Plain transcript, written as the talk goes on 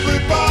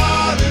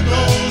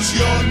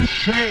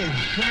Hey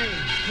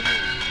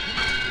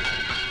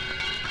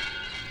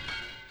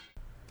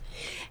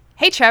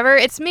Trevor,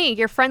 it's me,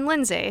 your friend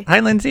Lindsay.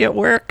 Hi Lindsay at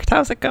work.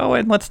 How's it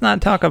going? Let's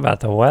not talk about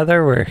the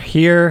weather. We're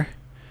here.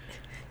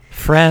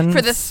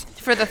 Friends.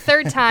 For the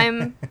third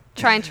time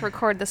trying to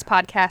record this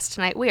podcast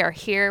tonight. We are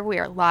here. We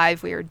are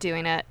live. We are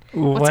doing it.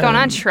 What's going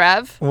on,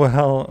 Trev?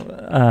 Well,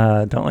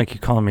 don't like you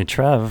calling me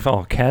Trev,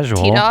 all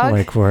casual. T-Dog?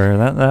 Like where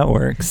that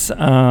works.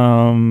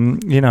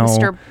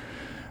 Mr.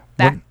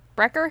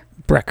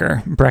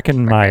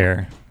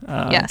 Breckenmeyer.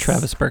 Yes.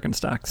 Travis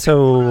Birkenstock.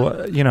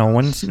 So,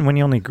 when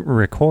you only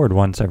record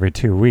once every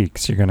 2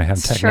 weeks, you're going to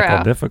have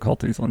technical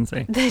difficulties,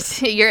 Lindsay.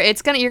 You're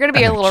gonna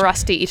be a little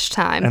rusty each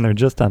time. And they're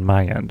just on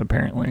my end,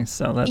 apparently.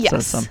 So that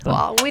says something.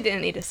 Well, we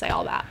didn't need to say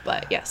all that,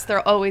 but yes,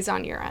 they're always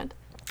on your end.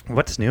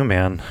 What's new,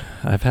 man?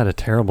 I've had a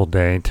terrible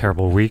day,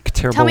 terrible week,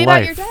 terrible Tell me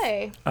life. about your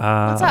day.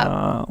 What's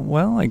up?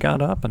 Well, I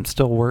got up. I'm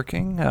still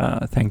working.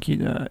 Thank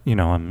you.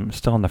 I'm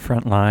still on the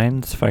front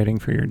lines fighting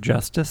for your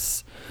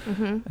justice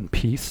and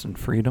peace and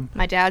freedom.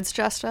 My dad's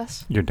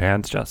justice. Your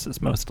dad's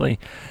justice, mostly.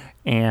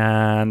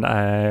 And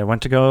I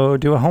went to go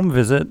do a home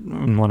visit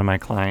in one of my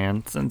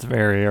clients, and it's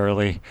very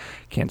early.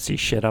 Can't see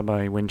shit on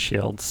my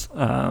windshields.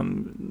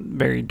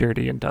 Very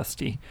dirty and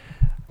dusty.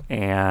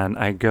 And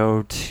I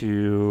go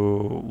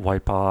to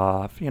wipe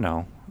off,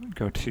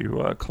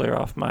 clear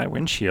off my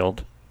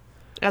windshield.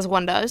 As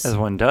one does. As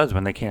one does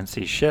when they can't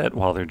see shit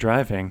while they're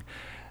driving.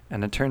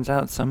 And it turns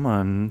out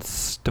someone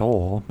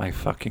stole my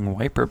fucking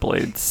wiper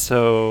blades.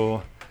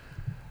 So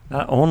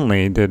not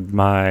only could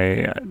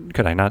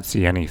I not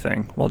see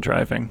anything while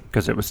driving,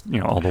 because it was,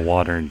 all the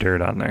water and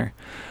dirt on there.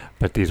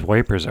 But these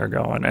wipers are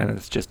going, and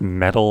it's just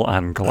metal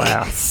on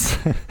glass.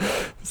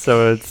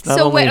 So it's not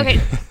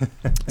only...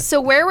 So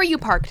where were you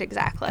parked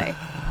exactly?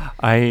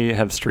 I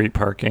have street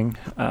parking.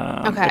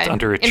 Okay. It's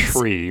under a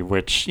tree,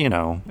 which,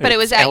 But it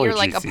was at your,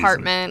 season.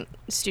 Apartment,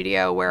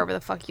 studio, wherever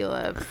the fuck you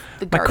live.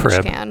 The my garbage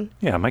crib. can.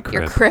 Yeah, my crib.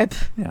 Your crib.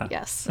 Yeah.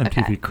 Yes.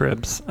 MTV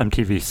Cribs.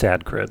 MTV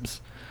Sad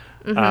Cribs.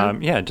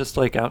 Just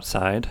like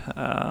outside.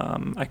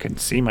 I can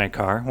see my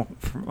car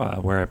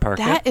where I park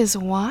it. That is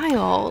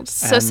wild.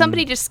 So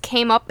somebody just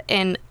came up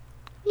and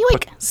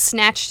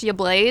snatched your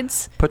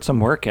blades? Put some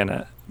work in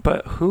it.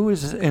 But who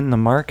is in the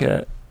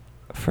market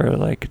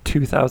for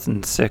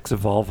 2006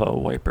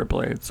 Volvo wiper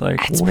blades?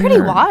 It's pretty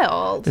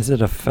wild. Is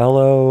it a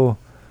fellow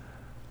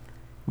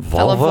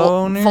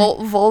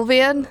Volvo?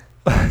 Volvian?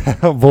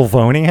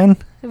 Volvonian?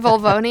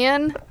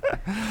 Volvonian?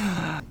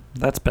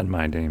 That's been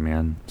my day,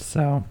 man.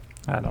 So,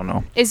 I don't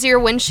know. Is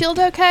your windshield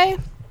okay?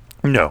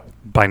 No,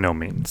 by no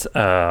means.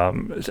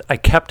 I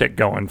kept it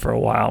going for a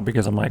while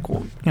because I'm like,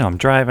 I'm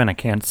driving, I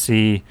can't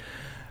see.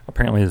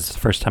 Apparently, this is the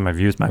first time I've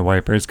used my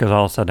wipers because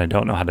all of a sudden I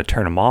don't know how to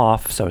turn them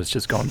off. So it's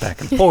just going back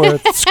and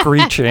forth,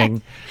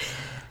 screeching.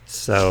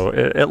 So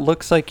it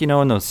looks like,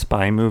 in those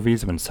spy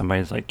movies when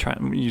somebody's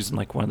using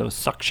one of those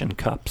suction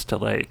cups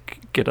to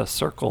get a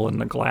circle in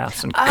the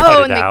glass and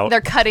cut it out.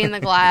 They're cutting the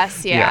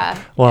glass. Yeah.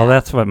 Well,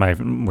 that's what my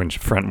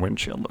front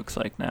windshield looks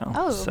like now.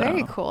 Oh, so,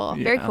 very cool.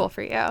 Yeah. Very cool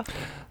for you.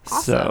 Awesome.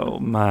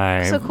 So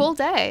cool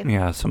day.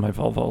 Yeah. So my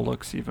Volvo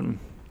looks even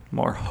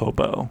more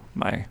hobo.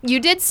 You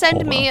did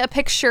send me a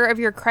picture of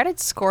your credit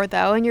score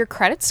though, and your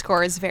credit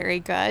score is very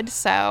good.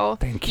 So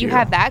thank you. You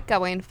have that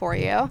going for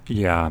you.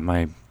 Yeah,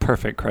 my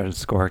perfect credit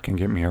score can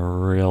get me a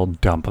real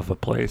dump of a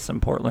place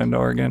in Portland,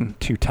 Oregon,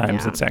 2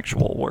 times its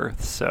actual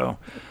worth. So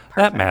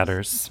that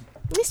matters.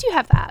 At least you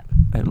have that.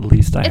 At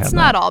least I have that. It's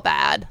not all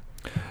bad.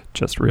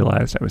 Just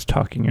realized I was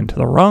talking into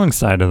the wrong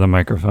side of the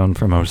microphone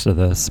for most of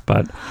this,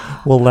 but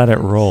we'll let it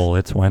roll.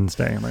 It's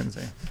Wednesday,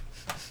 Lindsay.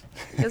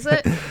 Is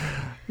it?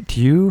 Do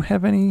you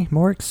have any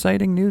more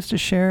exciting news to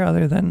share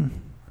other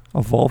than a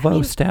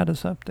Volvo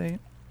status update?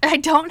 I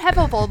don't have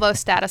a Volvo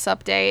status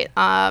update.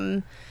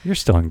 You're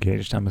still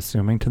engaged, I'm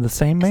assuming, to the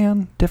same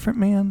man? Different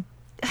man?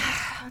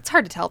 It's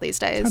hard to tell these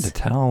days. It's hard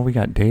to tell. We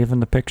got Dave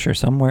in the picture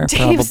somewhere,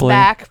 Dave's probably.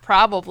 back,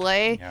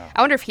 probably. Yeah.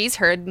 I wonder if he's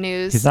heard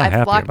news. He's not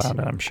happy about it,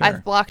 I'm sure.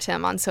 I've blocked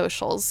him on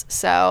socials,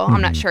 so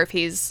I'm not sure if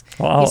he's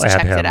I'll he's add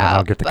checked him it out. and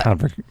I'll get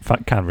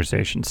the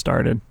conversation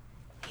started.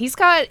 He's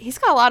got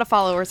a lot of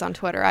followers on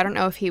Twitter. I don't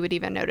know if he would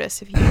even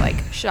notice if you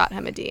shot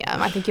him a DM.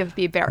 I think you have to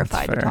be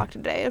verified to talk to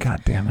Dave.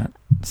 God damn it.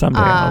 Someday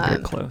I'll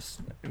get close.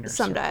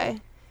 Someday.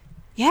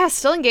 Yeah,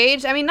 still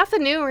engaged. I mean,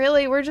 nothing new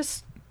really. We're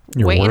just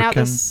You're waiting working? out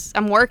this.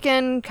 I'm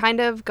working, kind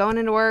of going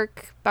into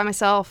work by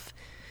myself.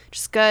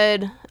 Just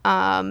good.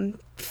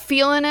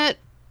 Feeling it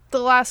the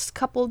last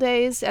couple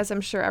days, as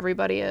I'm sure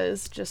everybody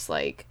is. Just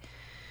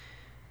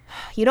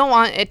you don't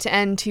want it to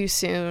end too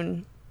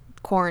soon.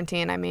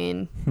 Quarantine, I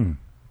mean.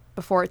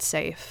 Before it's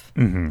safe,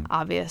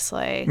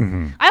 obviously.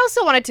 I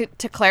also wanted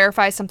to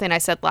clarify something I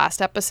said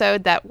last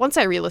episode that once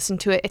I re-listened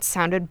to it, it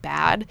sounded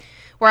bad,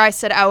 where I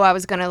said, I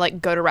was going to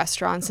go to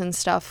restaurants and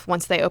stuff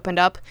once they opened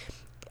up.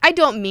 I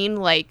don't mean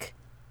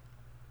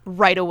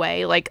right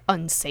away,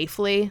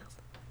 unsafely.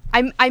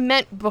 I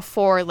meant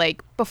before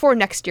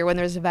next year when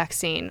there's a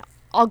vaccine.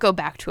 I'll go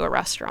back to a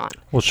restaurant.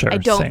 Well, sure, I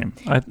don't- same.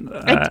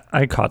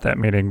 I caught that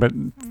meeting, but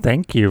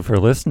thank you for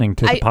listening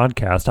to the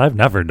podcast. I've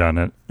never done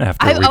it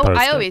after we post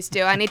I it. always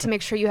do. I need to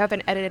make sure you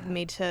haven't edited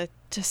me to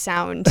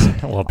sound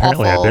Well,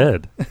 apparently awful. I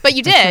did. But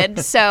you did,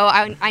 so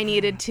I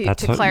needed to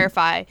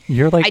clarify.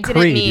 You're like I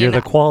didn't Creed. mean- You're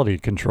the quality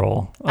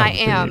control. of I the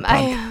am.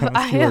 podcast.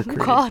 I You are am Creed.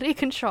 quality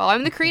control.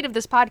 I'm the Creed of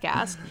this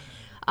podcast.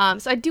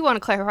 So I do want to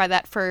clarify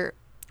that for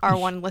our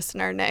one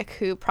listener, Nick,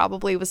 who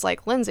probably was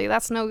like, Lindsay,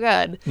 that's no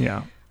good.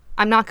 Yeah.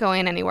 I'm not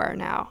going anywhere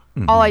now.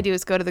 Mm-hmm. All I do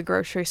is go to the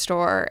grocery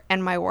store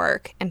and my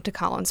work and to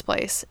Collins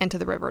Place and to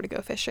the river to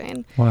go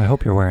fishing. Well, I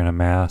hope you're wearing a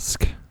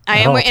mask. I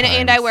at am, all and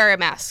I times. wear a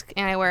mask.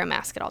 And I wear a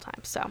mask at all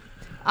times. So,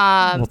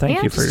 Well,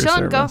 thank you for just your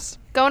chilling, service.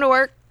 going to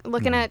work,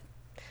 looking at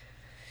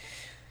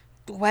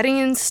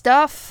wedding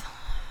stuff,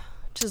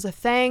 which is a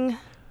thing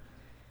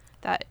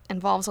that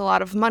involves a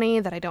lot of money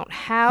that I don't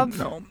have.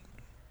 No.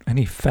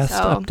 Any Fest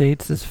So-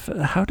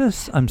 updates? How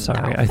does? I'm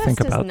sorry. No, I think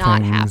Fest is about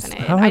not things.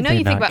 happening. How I have know they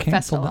you think not about Fest a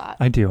canceled it? lot.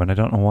 I do, and I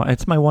don't know why.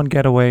 It's my one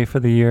getaway for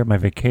the year, my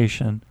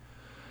vacation.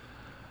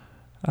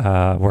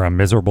 Where I'm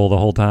miserable the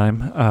whole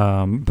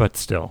time. But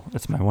still,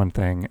 it's my one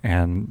thing.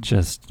 And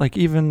just like,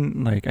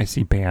 even like I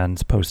see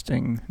bands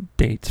posting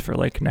dates for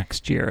like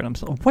next year, and I'm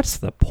so, what's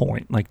the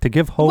point? Like, to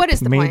give hope, What is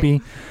the maybe,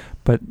 point?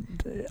 but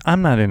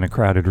I'm not in a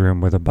crowded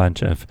room with a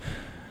bunch of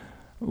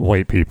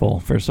white people,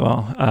 first of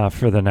all,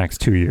 for the next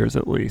 2 years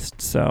at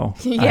least. So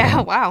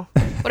Yeah, wow.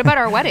 What about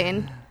our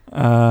wedding?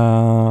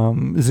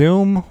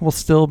 Zoom will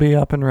still be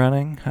up and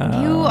running.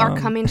 You are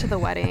coming to the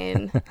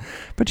wedding.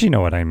 But you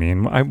know what I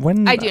mean. I do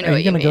know Are what you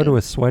you going to go mean. to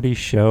a sweaty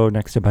show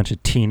next to a bunch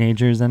of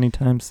teenagers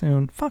anytime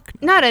soon? Fuck.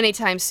 Not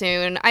anytime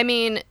soon. I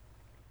mean,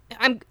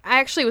 I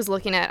actually was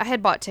looking at. I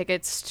had bought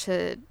tickets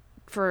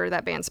for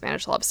that band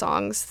Spanish Love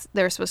Songs.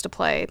 They were supposed to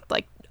play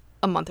like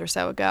a month or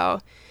so ago,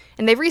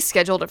 and they've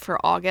rescheduled it for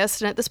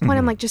August. And at this point,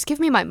 I'm like, just give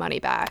me my money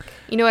back.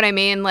 You know what I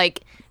mean?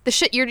 Like the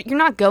shit. You're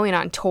not going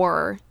on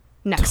tour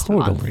next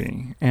month.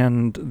 Totally.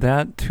 And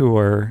that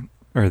tour,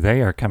 or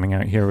they are coming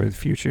out here with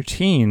Future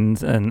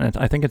Teens, and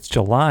I think it's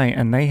July,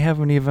 and they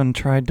haven't even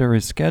tried to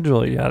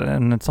reschedule it yet,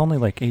 and it's only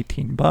like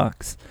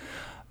 $18.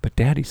 But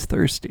Daddy's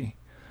thirsty.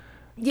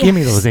 Give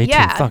me those 18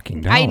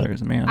 fucking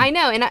dollars, man. I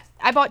know, and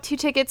I bought 2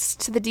 tickets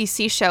to the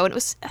DC show, and I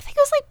think it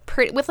was like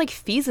pretty, with like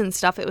fees and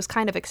stuff, it was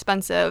kind of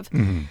expensive.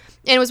 And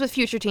it was with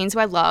Future Teens, who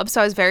I love,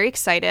 so I was very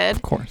excited.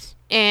 Of course.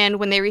 And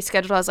when they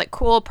rescheduled, I was like,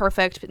 cool,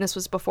 perfect. And this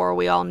was before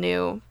we all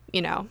knew,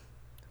 you know,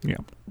 Yeah.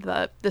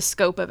 the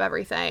scope of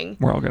everything.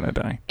 We're all going to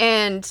die.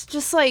 And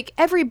just like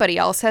everybody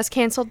else has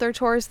canceled their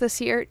tours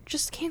this year,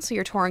 just cancel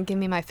your tour and give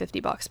me my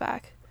 $50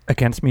 back.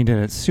 Against Me did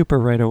it super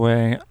right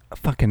away.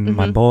 Fucking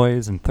my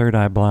boys and Third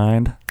Eye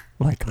Blind.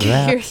 Like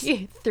that.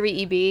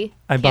 3EB.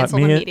 I bought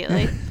Canceled me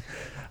immediately.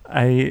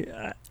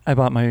 I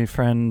bought my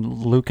friend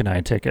Luke and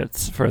I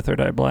tickets for a Third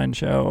Eye Blind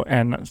show,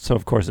 and so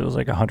of course it was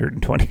like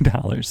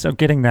 $120. So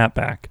getting that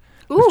back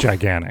was Oof.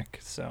 gigantic.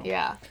 So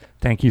Yeah.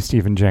 thank you,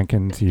 Stephen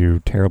Jenkins, you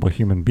terrible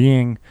human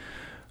being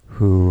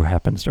who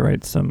happens to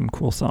write some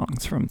cool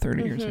songs from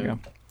 30 years ago.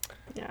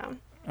 Yeah.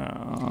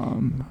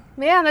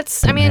 Yeah,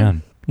 That's, but I mean,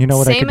 man, you know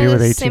what I could do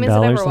with same as it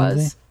 $18, ever was.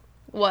 Lindsay?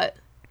 What?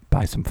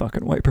 Buy some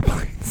fucking wiper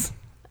blades.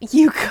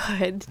 You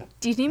could.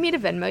 Do you need me to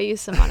Venmo you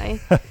some money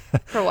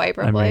for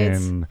wiper I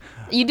blades? mean,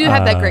 You do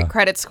have that great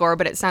credit score,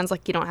 but it sounds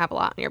like you don't have a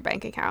lot in your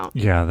bank account.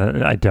 yeah,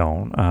 I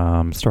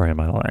don't. Story of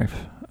my life.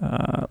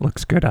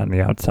 Looks good on the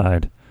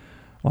outside.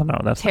 Well, no,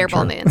 that's Terrible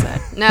on not the true.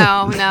 inside.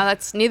 No,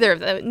 that's neither of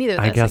those.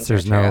 I guess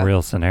there's no true.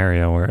 real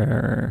scenario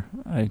where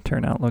I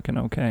turn out looking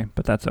okay,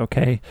 but that's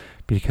okay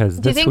because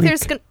Do you this think week.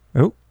 there's gonna?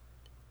 Oh,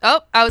 Oh,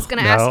 I was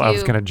gonna no, ask you. I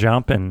was gonna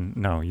jump and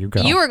no, you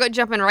go. You were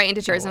jumping right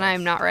into chairs, and I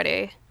am not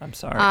ready. I'm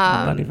sorry,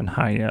 I'm not even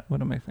high yet.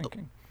 What am I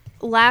thinking?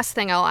 Last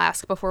thing I'll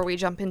ask before we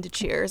jump into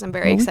cheers. I'm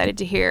very Well, we excited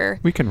to hear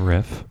We can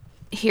riff.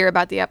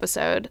 about the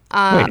episode.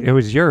 Wait, it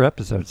was your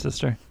episode,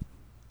 sister.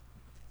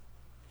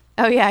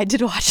 Oh yeah, I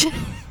did watch it.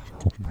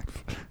 Oh my.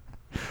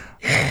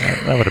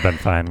 That would have been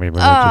fine. We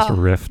would have just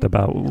riffed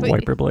about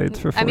wiper blades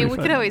for 45 I mean, we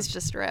could minutes. always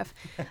just riff.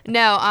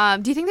 No,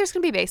 do you think there's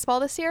gonna be baseball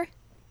this year?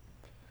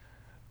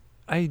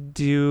 I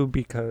do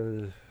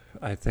because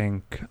I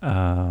think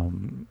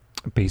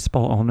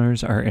baseball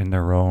owners are in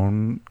their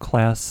own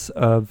class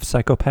of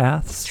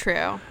psychopaths.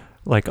 True.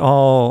 Like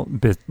all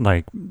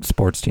like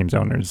sports teams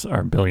owners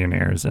are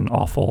billionaires and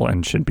awful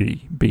and should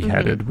be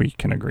beheaded. We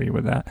can agree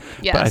with that.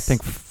 Yes. But I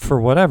think for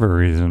whatever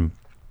reason,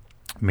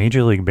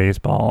 Major League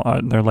Baseball,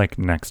 they're like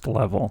next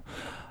level.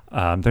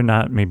 They're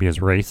not maybe as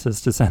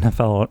racist as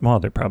NFL. Well,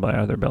 they probably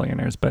are. They're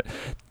billionaires, but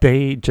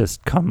they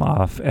just come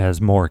off as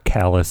more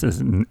callous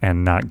and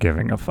not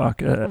giving a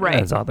fuck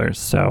as others.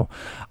 So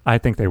I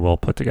think they will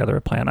put together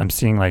a plan. I'm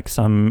seeing like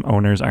some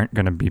owners aren't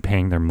going to be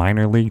paying their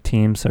minor league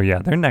team. So yeah,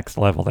 they're next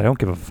level. They don't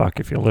give a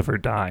fuck if you live or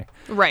die.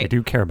 Right. They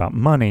do care about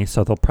money,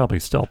 so they'll probably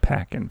still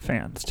pack in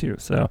fans too.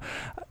 So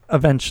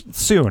eventually,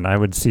 soon, I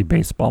would see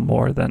baseball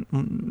more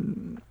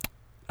than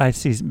I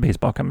see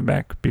baseball coming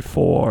back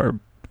before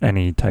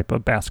any type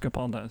of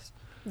basketball does.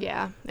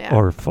 Yeah. Yeah.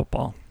 Or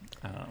football.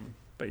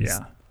 But yeah.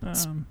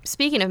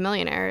 Speaking of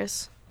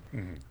millionaires,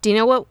 Do you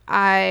know what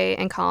I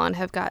and Colin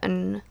have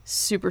gotten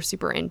super,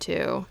 super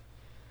into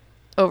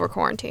over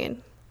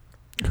quarantine?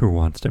 Who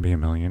Wants to Be a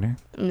Millionaire?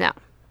 No.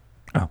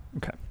 Oh,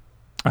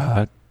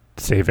 okay.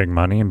 Saving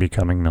money and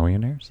becoming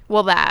millionaires?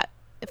 Well, that,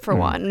 for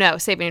one. No,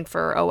 saving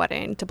for a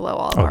wedding to blow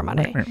all of our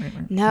money.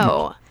 Right.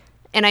 No.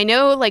 And I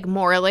know, like,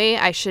 morally,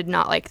 I should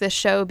not like this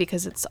show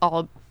because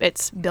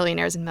it's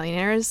billionaires and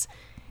millionaires.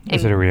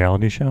 Is it a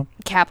reality show?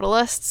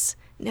 Capitalists.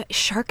 No,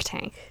 Shark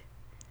Tank.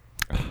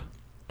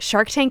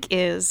 Shark Tank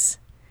is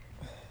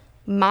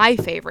my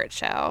favorite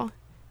show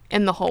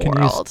in the whole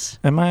world.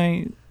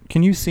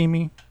 Can you see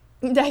me?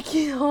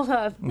 Hold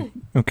on.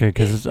 Okay,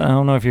 because I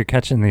don't know if you're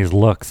catching these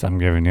looks I'm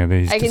giving you.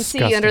 These I can see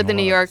you under the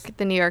New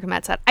York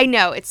Mets hat. I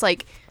know, it's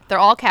like they're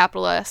all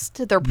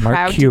capitalist. They're proud.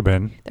 Mark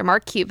Cuban. They're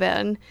Mark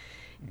Cuban.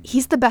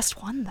 He's the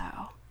best one,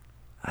 though.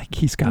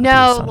 He's got to be a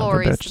son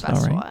Lori's of a bitch, the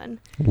best though, right? one.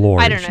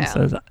 Lori, I don't know. she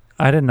says.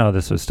 I didn't know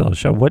this was still a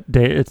show. What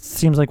day? It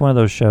seems like one of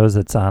those shows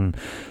that's on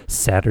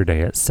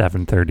Saturday at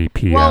 7:30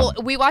 p.m. Well,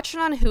 we watch it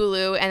on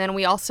Hulu, and then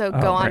we also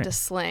go on right. to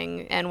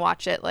Sling and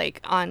watch it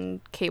like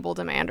on cable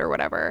demand or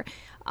whatever.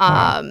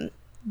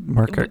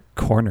 Mark got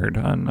cornered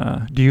on.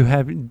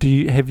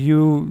 Have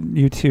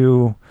you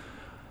two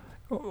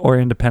or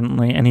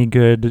independently any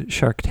good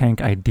Shark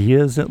Tank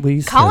ideas at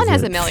least? Colin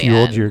has a million.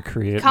 Fueled your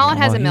creative. Colin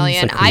has a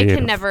million. I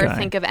can never guy.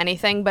 think of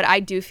anything, but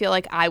I do feel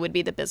like I would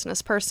be the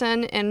business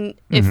person, and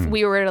if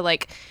we were to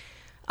like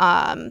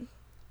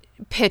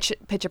pitch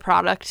a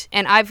product,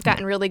 and I've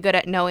gotten really good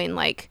at knowing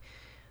like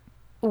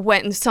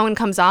when someone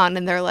comes on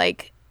and they're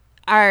like,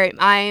 all right,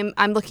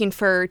 I'm looking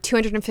for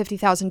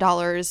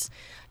 $250,000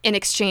 in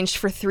exchange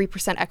for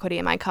 3% equity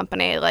in my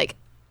company. Like,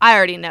 I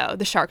already know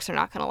the sharks are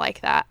not going to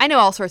like that. I know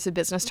all sorts of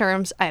business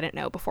terms I didn't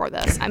know before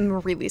this.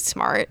 I'm really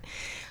smart.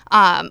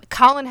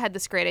 Colin had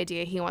this great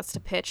idea he wants to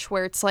pitch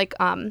where it's like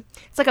a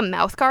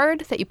mouth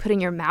guard that you put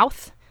in your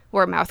mouth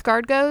where a mouth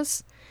guard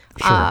goes.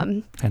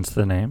 Sure. Hence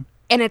the name.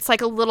 And it's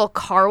like a little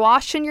car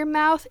wash in your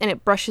mouth, and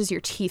it brushes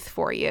your teeth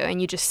for you,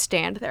 and you just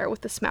stand there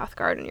with this mouth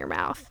guard in your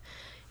mouth.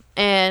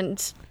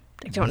 And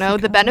I don't know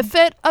the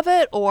benefit of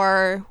it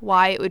or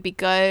why it would be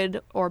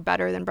good or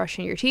better than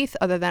brushing your teeth,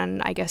 other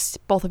than I guess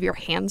both of your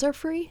hands are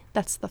free.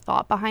 That's the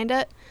thought behind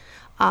it.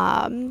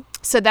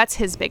 So that's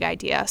his big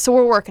idea. So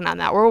we're working on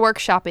that. We're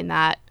workshopping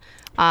that.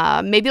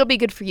 Maybe it'll be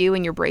good for you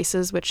and your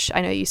braces, which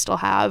I know you still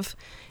have.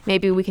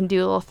 Maybe we can do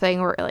a little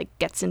thing where it like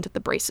gets into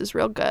the braces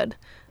real good.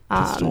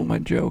 You stole my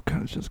joke. I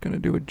was just going to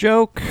do a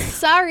joke.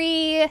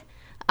 Sorry.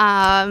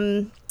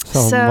 So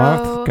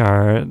mouth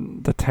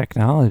guard, the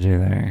technology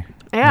there.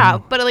 Yeah,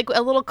 but like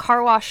a little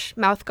car wash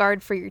mouth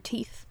guard for your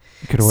teeth.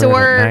 You could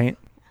wear it at night.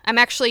 I'm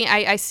actually,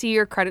 I see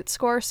your credit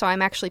score, so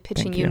I'm actually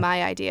pitching you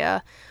my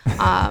idea.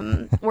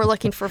 We're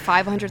looking for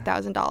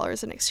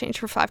 $500,000 in exchange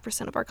for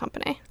 5% of our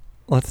company.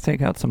 Let's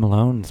take out some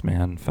loans,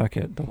 man. Fuck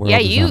it. The world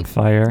is on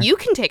fire. You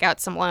can take out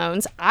some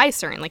loans. I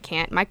certainly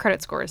can't. My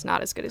credit score is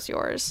not as good as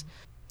yours.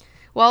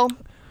 Well,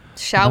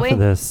 shall we?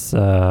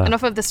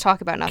 Enough of this talk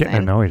about nothing.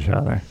 Getting to know each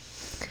other.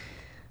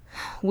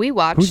 We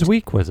watched. Whose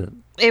week was it?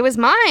 It was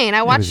mine.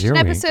 I watched an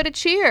episode of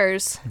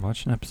Cheers. You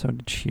watched an episode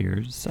of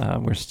Cheers.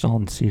 We're still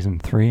in season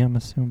 3, I'm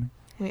assuming.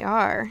 We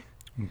are.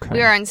 Okay.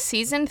 We are on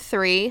season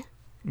 3.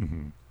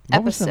 Mm-hmm.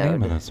 What was the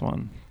name of this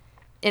one?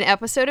 An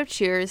episode of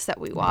Cheers that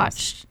we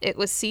watched. Yes. It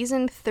was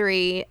season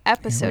 3,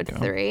 episode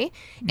 3,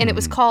 and it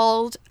was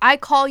called I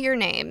Call Your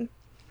Name.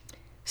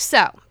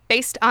 So,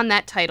 based on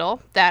that title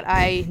that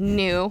I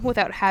knew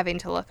without having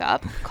to look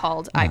up,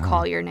 called I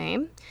Call Your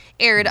Name,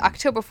 aired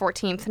October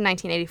 14th,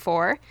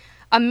 1984.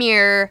 A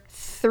mere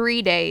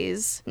 4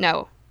 days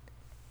Do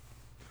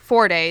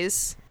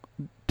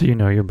you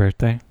know your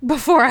birthday?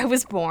 Before I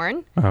was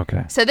born.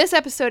 Okay. So this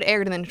episode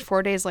aired, and then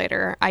 4 days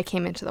later, I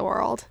came into the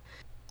world.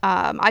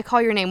 I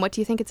Call Your Name. What do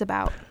you think it's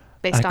about,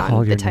 based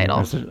on the title?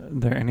 Is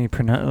there any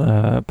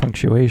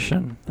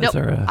punctuation? Nope.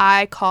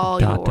 I call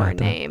your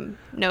name.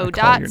 No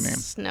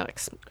dots, no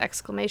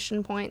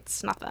exclamation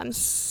points, nothing.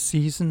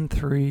 Season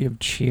 3 of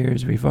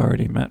Cheers, we've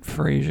already met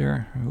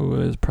Frasier, who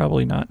is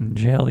probably not in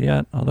jail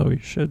yet, although he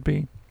should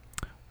be.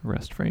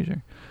 Arrest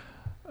Frasier.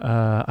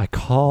 I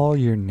Call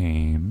Your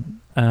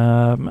Name.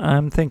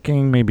 I'm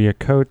thinking maybe a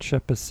Coach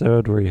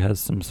episode where he has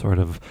some sort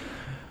of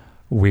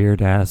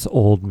weird-ass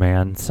old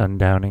man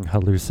sundowning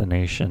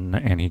hallucination,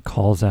 and he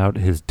calls out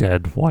his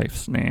dead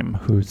wife's name,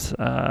 who's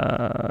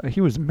he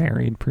was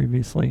married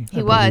previously.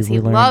 He was. He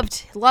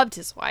loved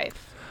his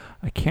wife.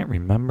 I can't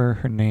remember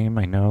her name.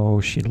 I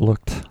know she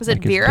looked was like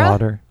it Vera? His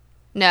daughter.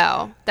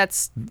 No,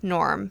 that's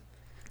Norm.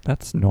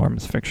 That's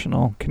Norm's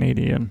fictional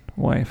Canadian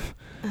wife.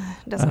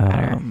 Doesn't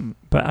matter.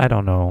 But I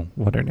don't know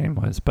what her name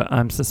was, but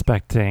I'm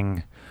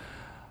suspecting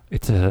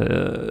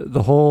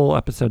the whole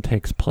episode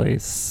takes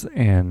place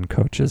in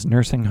Coach's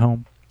nursing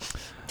home.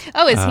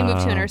 Oh, is he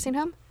moved to a nursing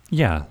home?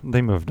 Yeah,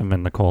 they moved him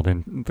in the cold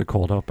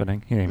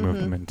opening. They moved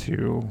him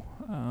into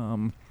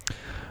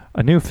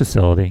a new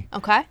facility.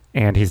 Okay.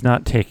 And he's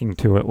not taking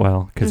to it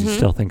well because he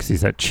still thinks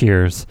he's at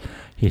Cheers.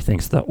 He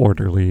thinks the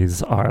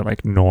orderlies are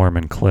like Norm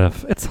and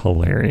Cliff. It's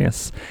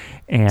hilarious.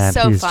 And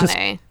so he's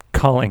funny. Just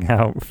calling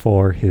out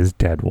for his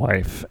dead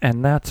wife.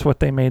 And that's what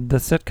they made the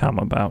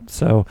sitcom about.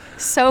 So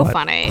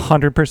funny.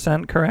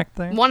 100% correct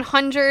there?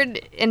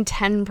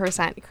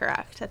 110%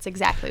 correct. That's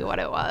exactly what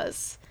it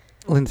was.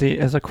 Lindsay,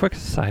 as a quick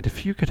aside,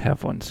 if you could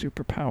have one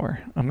superpower,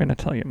 I'm going to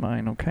tell you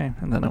mine, okay?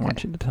 And then I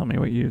want you to tell me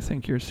what you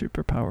think your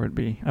superpower would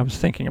be. I was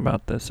thinking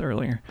about this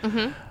earlier.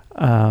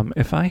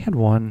 If I had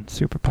one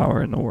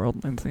superpower in the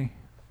world, Lindsay,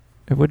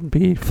 it wouldn't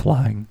be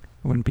flying.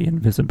 It wouldn't be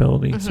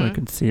invisibility, so I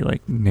could see,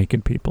 like,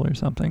 naked people or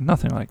something.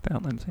 Nothing like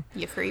that, Lindsay.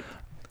 You creep.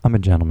 I'm a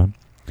gentleman.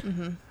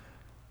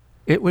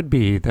 It would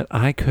be that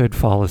I could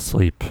fall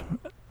asleep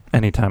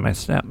anytime I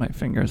snap my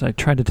fingers. I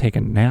tried to take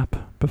a nap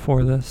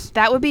before this.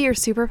 That would be your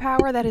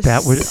superpower?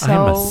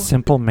 I'm a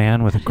simple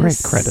man with a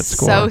great credit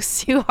score.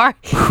 So hard.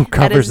 Who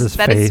covers his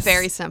face. That is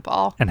very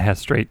simple. And has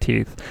straight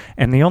teeth.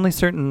 And the only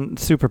certain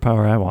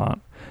superpower I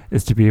want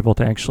is to be able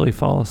to actually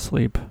fall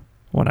asleep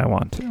when I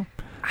want to.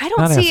 I don't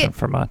Not see asking it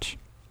for much.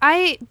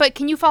 But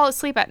can you fall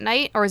asleep at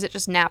night, or is it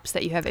just naps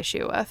that you have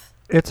issue with?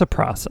 It's a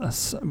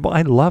process. Well,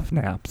 I love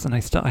naps, and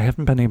I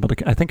haven't been able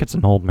to. I think it's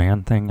an old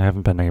man thing. I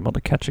haven't been able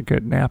to catch a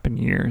good nap in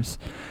years.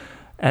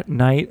 At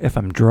night, if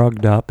I'm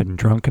drugged up and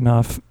drunk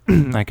enough,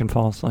 I can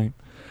fall asleep.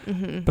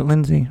 But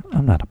Lindsay,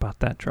 I'm not about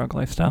that drug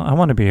lifestyle. I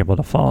want to be able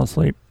to fall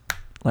asleep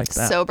like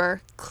that.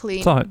 Sober,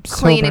 clean,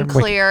 clean and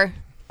clear.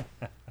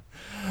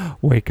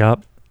 Wake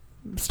up,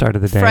 start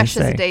of the day. Fresh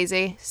as a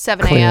daisy,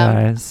 7 clear a.m.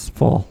 eyes,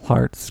 full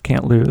hearts,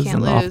 can't lose,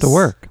 off to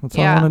work. That's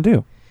all I want to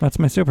do. That's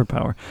my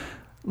superpower.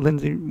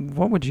 Lindsay,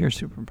 what would your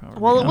superpower be?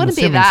 Well, it wouldn't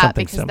be that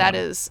because that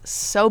is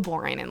so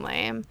boring and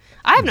lame.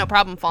 I have no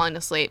problem falling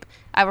asleep.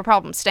 I have a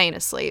problem staying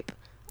asleep.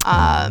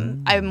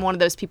 I'm one of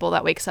those people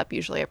that wakes up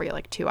usually every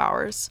 2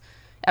 hours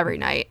every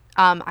night.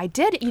 I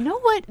did, you know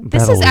what?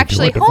 This is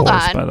actually, hold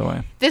on. By the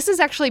way. This is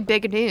actually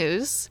big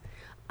news.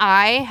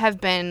 I have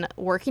been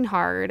working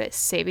hard,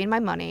 saving my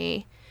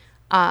money,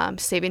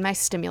 saving my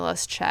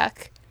stimulus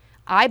check.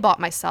 I bought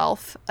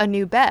myself a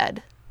new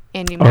bed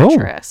and new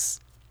mattress.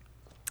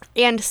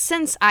 And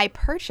since I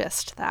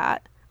purchased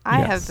that,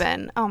 I have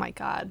been, oh my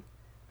God,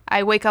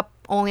 I wake up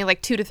only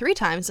 2 to 3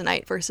 times a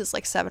night versus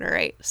 7 or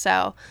 8.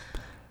 So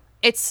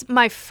it's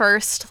my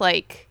first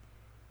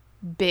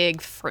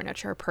big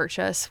furniture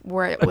purchase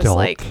where it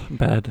was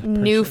bed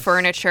new purchase.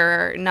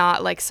 Furniture,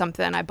 not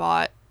something I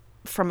bought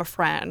from a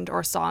friend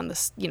or saw on the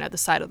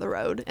side of the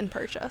road and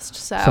purchased.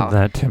 So something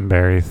that Tim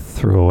Barry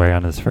threw away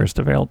on his first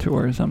Avail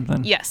tour or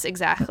something. Yes,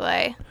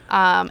 exactly.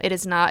 It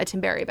is not a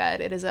Tim Barry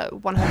bed. It is a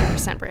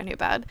 100% brand new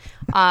bed.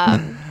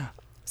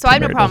 So I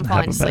have no problem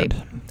falling asleep.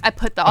 I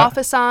put The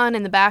Office on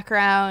in the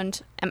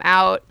background. I'm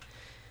out.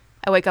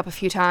 I wake up a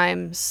few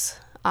times.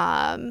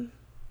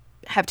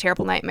 Have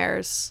terrible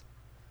nightmares.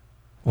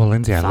 Well,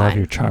 Lindsay, I love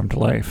your charmed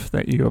life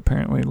that you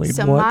apparently lead.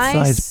 So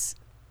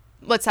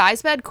what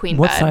size bed? Queen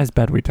what bed. What size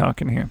bed we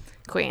talking here?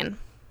 Queen.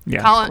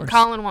 Yeah,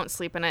 Colin won't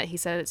sleep in it. He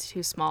said it's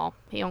too small.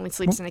 He only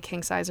sleeps in a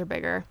king size or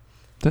bigger.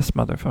 This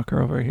motherfucker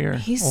over here.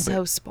 He's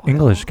so spoiled.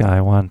 English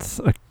guy wants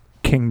a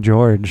King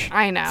George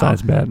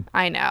size bed.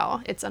 I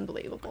know. It's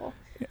unbelievable.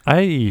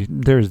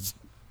 There's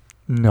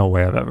no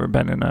way I've ever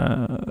been in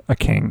a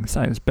king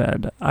size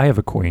bed. I have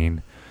a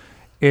queen.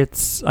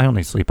 I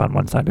only sleep on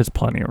one side. There's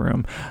plenty of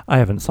room. I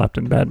haven't slept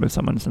in bed with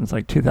someone since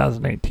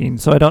 2018,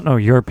 so I don't know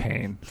your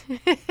pain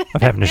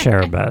of having to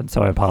share a bed.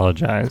 So I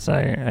apologize.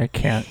 I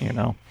can't,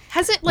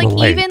 Has it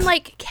relate. Even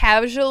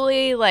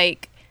casually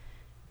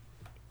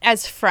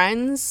as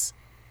friends,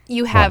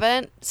 you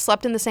haven't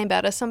slept in the same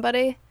bed as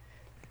somebody?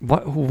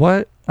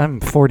 What?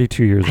 I'm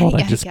 42 years old.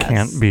 I just guess.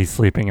 can't be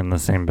sleeping in the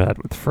same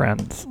bed with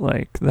friends.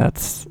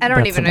 That's I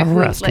don't even know who.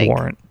 Arrest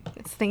warrant.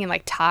 It's thinking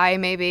Ty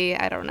maybe.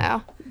 I don't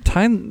know.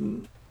 Ty.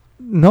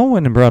 No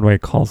one in Broadway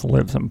calls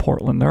lives in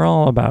Portland. They're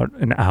all about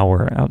an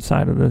hour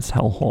outside of this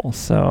hellhole,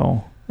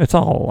 so it's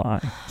all a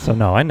lie. So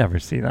no, I never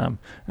see them,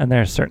 and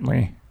they're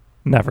certainly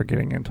never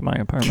getting into my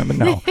apartment. But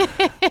no,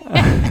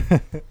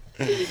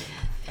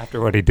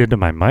 after what he did to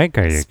my mic,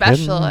 are you kidding?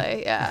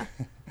 Especially, yeah.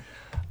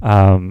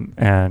 And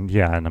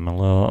I'm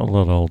a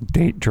little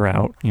date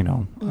drought,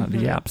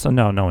 the app. So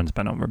no one's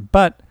been over.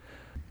 But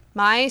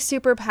my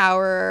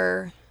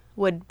superpower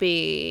would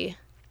be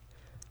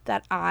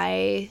that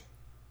I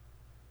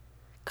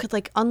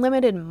could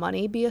unlimited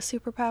money be a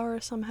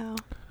superpower somehow?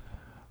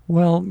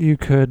 Well, you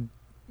could.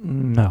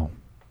 No,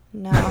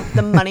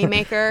 the money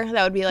maker.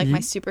 That would be my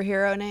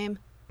superhero name.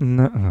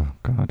 No, oh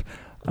God.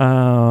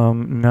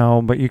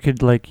 No, but you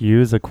could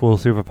use a cool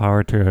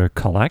superpower to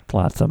collect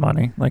lots of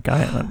money. But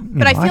I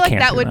feel like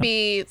that would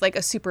be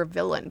a super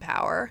villain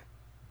power.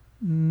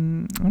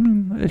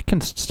 It can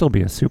still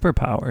be a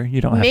superpower. You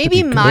don't have to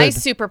be good. My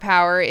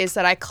superpower is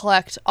that I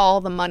collect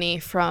all the money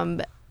from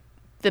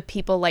the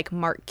people like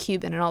Mark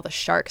Cuban and all the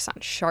sharks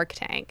on Shark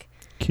Tank.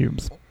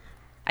 Cubes.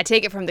 I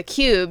take it from the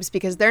cubes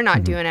because they're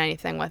not doing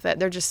anything with it.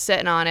 They're just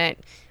sitting on it,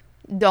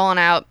 doling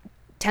out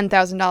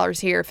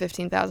 $10,000 here,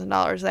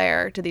 $15,000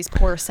 there to these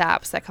poor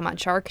saps that come on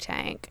Shark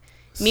Tank.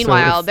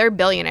 Meanwhile, they're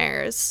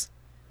billionaires.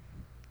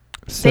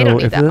 They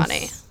don't need that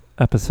money.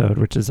 Episode,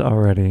 which is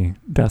already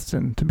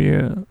destined to be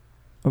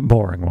a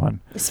boring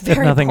one. It's If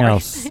very nothing boring.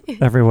 else,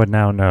 everyone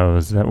now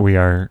knows that we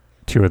are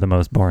two of the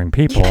most boring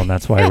people, and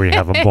that's why we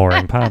have a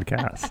boring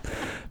podcast.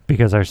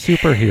 Because our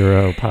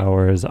superhero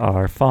powers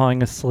are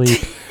falling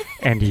asleep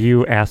and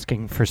you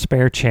asking for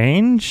spare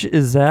change.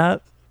 Is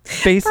that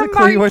basically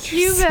From Mark what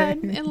you're Cuban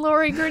saying? and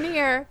Lori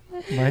Grenier.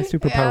 My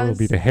superpower will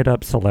be Yes. to hit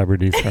up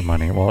celebrities for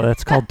money. Well,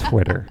 that's called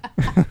Twitter.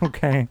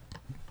 Okay.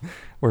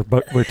 We're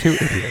two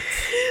idiots,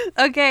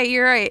 Okay,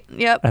 you're right.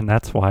 Yep. and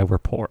that's why we're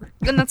poor.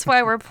 And that's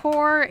why we're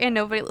poor and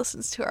nobody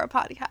listens to our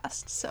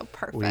podcast. So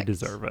perfect. We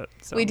deserve it.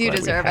 So We I'm do glad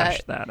deserve we hashed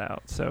it. that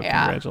out. So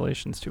Yeah.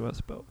 congratulations to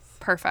us both.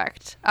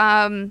 Perfect.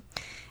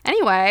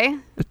 Anyway,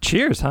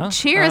 Cheers, huh?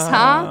 Cheers,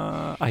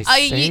 huh? I you-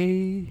 say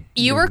you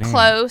your were name.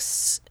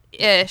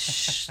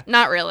 close-ish.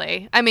 Not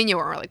really. I mean, you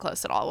weren't really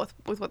close at all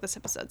with what this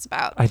episode's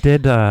about. I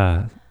did.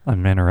 I'm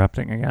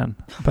interrupting again,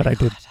 but I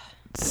did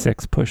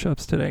 6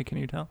 push-ups today. Can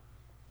you tell?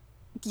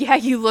 Yeah,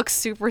 you look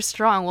super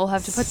strong. We'll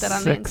have to put that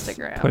on the 6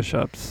 Instagram.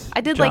 push-ups.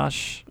 I did, like-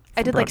 Josh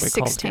I from did, like,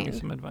 Broadway Calls gave me 16.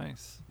 some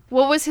advice.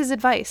 What was his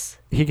advice?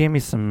 He gave me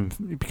some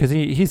because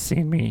he's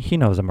seen me. He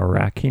knows I'm a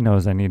wreck. He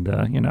knows I need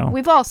to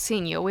We've all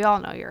seen you. We all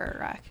know you're a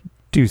wreck.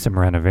 do some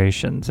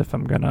renovations if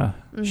I'm gonna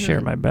share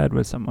Mhm. my bed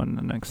with someone in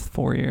the next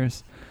 4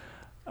 years.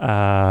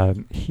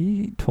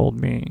 He told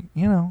me,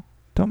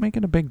 don't make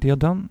it a big deal.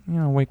 Don't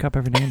wake up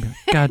every day and be like,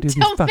 gotta do these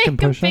Don't fucking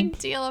make a push-ups. big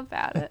deal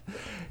about it.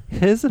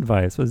 His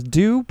advice was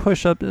do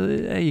push-up.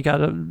 You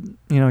gotta,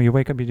 you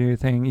wake up, you do your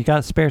thing. You got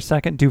a spare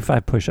second, do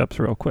 5 push-ups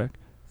real quick.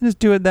 Just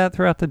do it that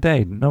throughout the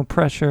day. No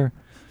pressure.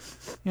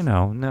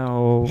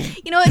 No.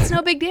 It's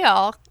no big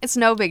deal. It's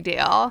no big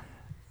deal.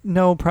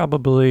 No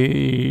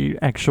probably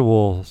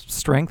actual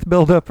strength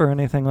buildup or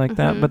anything like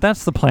that, Mhm. but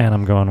that's the plan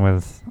I'm going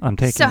with. I'm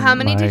taking So how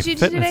many my did you do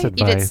fitness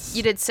today? advice.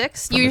 You did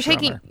 6. from a You're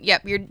taking drummer.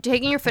 you're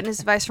taking your fitness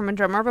advice from a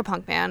drummer of a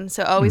punk band.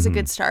 So always a Mhm.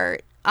 good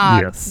start.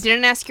 Yes.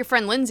 Didn't ask your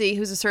friend Lindsay,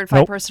 who's a certified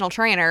Nope. personal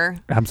trainer.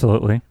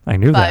 Absolutely. I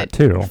knew that But-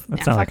 too. It's Yeah,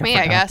 not fuck like me,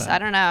 I forgot guess. that. I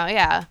don't know.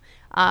 Yeah.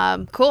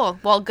 Cool.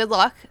 Well, good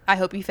luck. I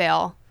hope you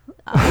fail.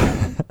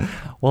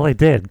 Well, I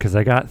did because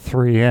I got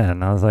 3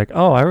 in. I was like,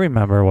 oh, I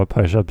remember what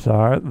push-ups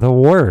are. The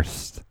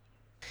worst.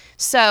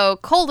 So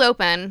cold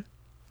open.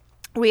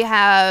 We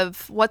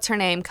have what's her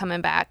name coming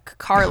back,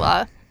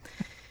 Carla,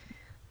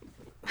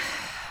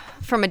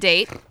 from a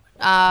date.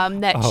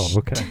 That Oh,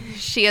 okay.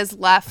 she has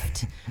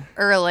left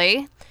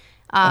early.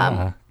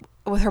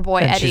 With her boy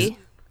and Eddie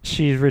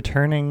She's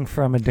returning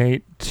from a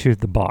date to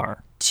the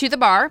bar. to the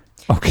bar.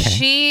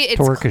 Okay.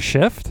 To work a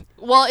shift?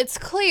 Well, it's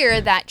clear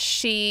that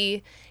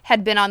she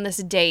had been on this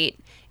date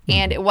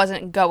and it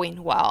wasn't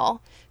going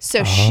well.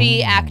 So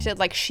she acted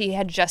like she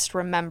had just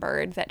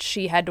remembered that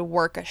she had to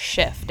work a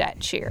shift at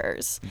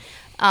Cheers,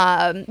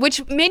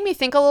 which made me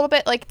think a little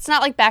bit like it's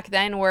not like back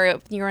then where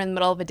if you were in the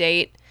middle of a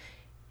date,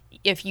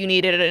 if you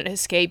needed an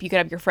escape, you could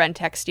have your friend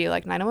text you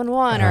like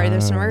 911 or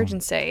there's an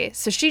emergency.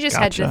 So she just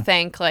had to Gotcha.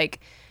 think like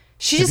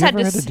she Have just you had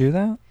ever to had to do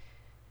that?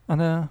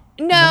 No,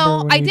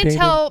 remember when I you did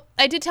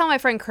dated? tell my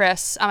friend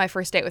Chris on my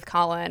first date with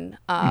Colin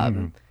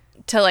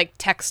to like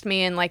text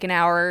me in like an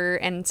hour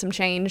and some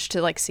change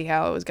to like see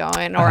how it was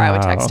going, or I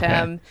would text okay.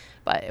 him.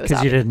 But it was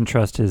Because you didn't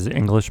trust his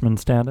Englishman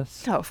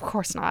status? no, of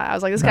course not. I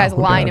was like, this No, guy's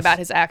who lying does? about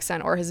his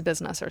accent or his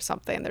business or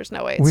something. There's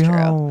no way it's We true.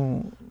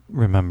 all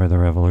remember the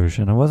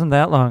revolution. It wasn't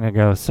that long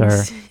ago,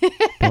 sir.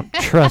 Don't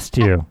trust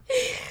you.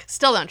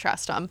 Still don't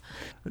trust him.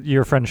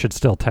 Your friend should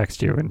still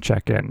text you and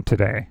check in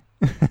today.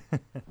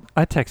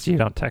 I text you,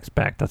 don't text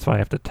back. That's why I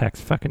have to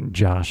text fucking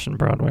Josh and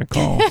Broadway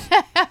Calls.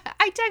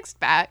 I text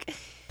back.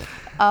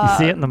 You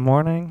see it in the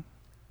morning?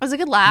 It was a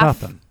good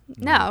laugh. Nothing.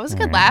 No, it was a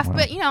good Alright, laugh. well.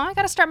 But I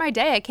got to start my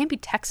day. I can't be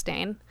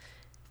texting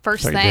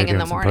first Start your thing day in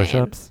the doing some morning.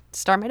 push-ups?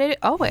 Start my day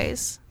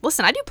always.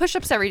 Listen, I do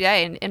push-ups every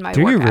day in my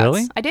Do you workouts.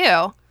 really? I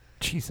do.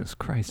 Jesus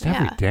Christ, Yeah.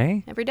 every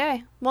day? Every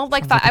day. Well,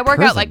 like, Sounds like I a work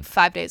out prison. like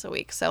 5 days a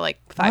week. So like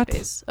 5 What?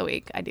 days a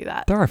week I do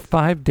that. There are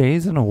 5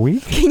 days in a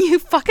week? Can you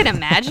fucking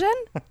imagine?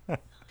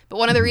 But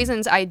one of the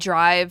reasons I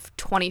drive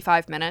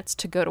 25 minutes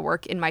to go to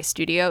work in my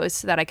studio is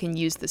so that I can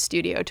use the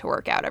studio to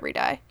work out every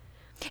day.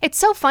 It's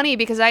so funny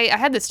because I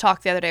had this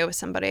talk the other day with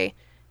somebody,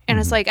 and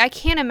it's like, I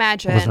can't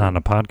imagine. It wasn't on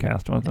a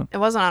podcast, was it? It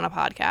wasn't on a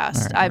podcast.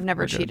 All right, I've we're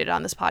never good. cheated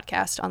on this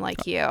podcast,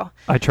 unlike you.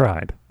 I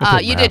tried. It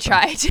didn't You did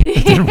happen. try.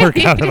 It didn't work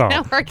out It at all.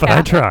 didn't work But I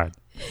out. tried.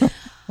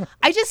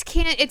 I just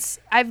can't.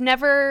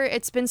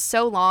 It's been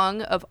so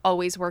long of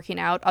always working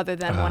out other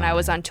than when I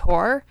was on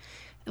tour.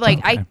 Like,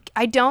 Okay.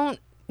 I don't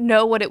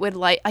know what it would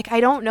like. Like, I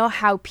don't know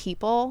how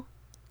people,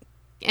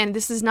 and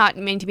this is not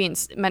meant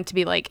to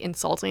be like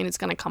insulting. It's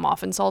going to come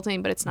off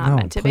insulting, but it's not No,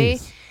 meant to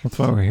please. be. That's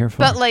what we're here for.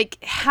 But like,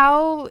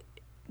 how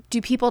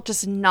do people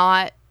just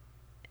not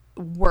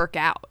work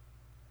out?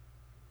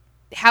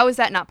 How is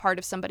that not part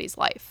of somebody's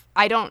life?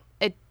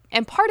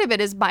 And part of it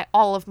is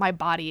all of my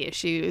body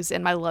issues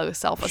and my low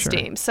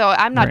self-esteem. Sure. So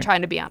I'm not Right.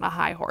 trying to be on a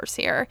high horse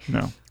here.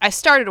 No. I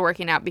started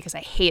working out because I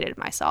hated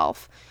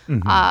myself.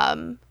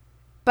 Mhm.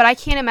 But I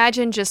can't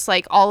imagine just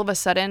like all of a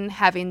sudden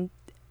having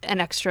an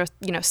extra,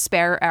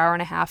 spare hour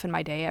and a half in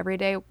my day every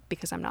day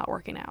because I'm not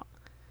working out.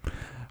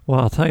 Well,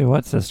 I'll tell you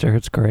what, sister,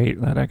 it's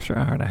great, that extra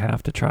hour and a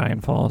half to try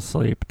and fall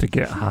asleep to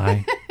get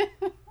high.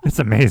 It's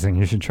amazing.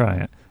 You should try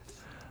it.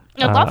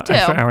 I'd love to.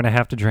 Extra hour and a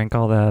half to drink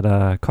all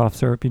that cough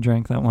syrup you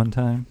drank that one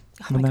time.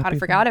 Oh my God, I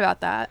forgot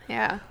about that.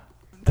 Yeah.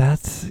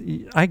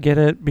 I get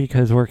it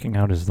because working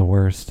out is the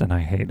worst and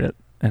I hate it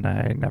and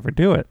I never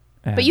do it.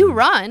 But you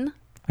run.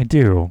 I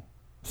do. I'm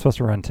supposed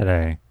to run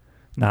today.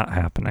 Not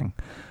happening.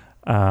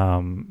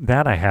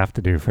 That I have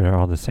to do for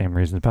all the same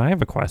reasons. But I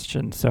have a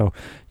question. So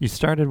you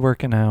started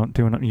working out,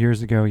 doing it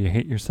years ago. You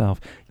hate yourself.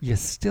 You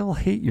still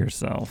hate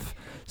yourself.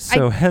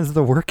 So has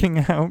the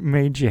working out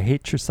made you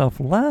hate yourself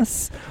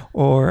less?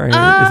 Or is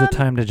it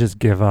time to just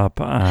give up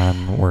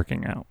on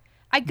working out?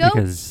 I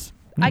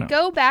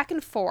go back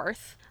and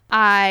forth.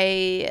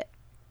 I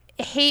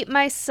hate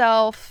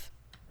myself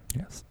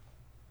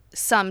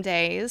some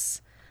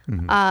days.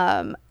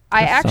 Mm-hmm.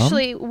 I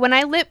actually, when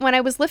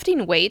I was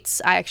lifting weights,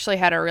 I actually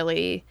had a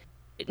really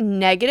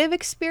negative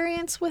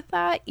experience with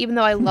that. Even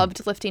though I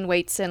loved lifting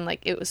weights and like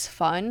it was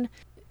fun,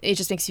 it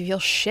just makes you feel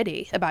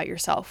shitty about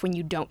yourself when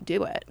you don't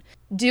do it.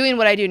 Doing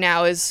what I do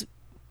now is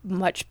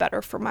much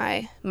better for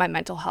my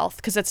mental health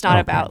because it's not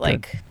about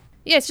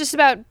it's just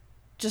about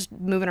just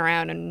moving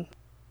around and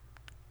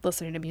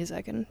listening to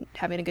music and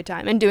having a good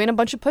time and doing a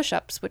bunch of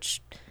push-ups,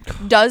 which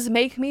does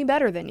make me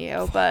better than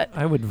you, but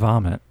I would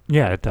vomit.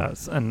 Yeah, it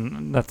does.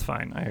 And that's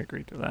fine. I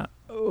agree to that.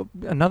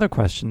 Another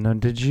question though,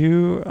 did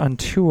you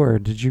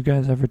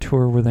guys ever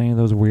tour with any of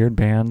those weird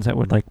bands that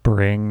would like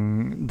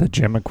bring the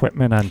gym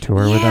equipment on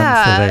tour with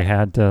them so they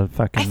had to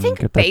fucking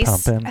get the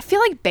pump in? I feel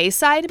like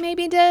Bayside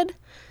maybe did.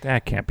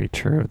 That can't be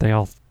true. They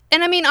all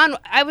And I mean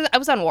I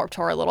was on Warped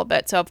Tour a little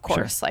bit, so of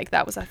course like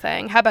that was a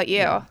thing. How about you?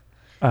 Yeah.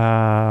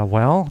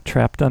 Well,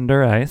 Trapped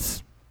Under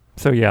Ice.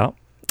 So yeah.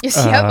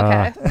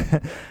 Okay.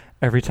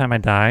 Every Time I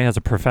Die as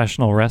a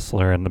professional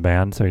wrestler in the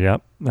band. So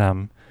yep.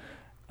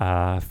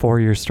 4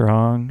 Years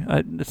Strong.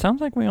 It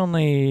sounds like we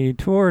only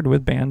toured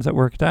with bands that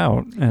worked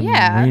out, and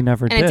we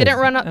never did. And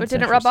it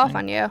didn't rub off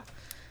on you.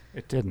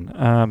 It didn't.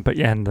 But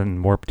yeah, and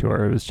then Warped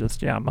Tour, it was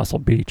just Muscle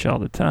Beach all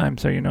the time.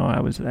 So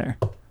I was there,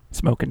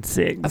 smoking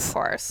cigs. Of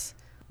course.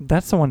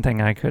 That's the one thing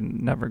I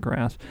could never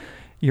grasp.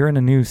 You're in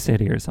a new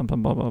city or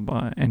something, blah, blah,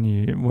 blah,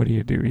 and what do?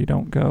 You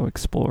don't go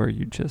explore.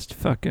 You just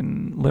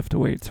fucking lift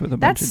weights with a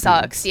bunch of dudes.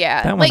 That sucks,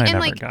 yeah. That one I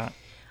never got.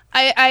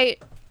 I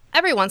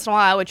every once in a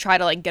while I would try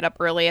to like get up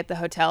early at the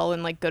hotel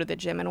and like go to the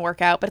gym and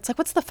work out, but it's like,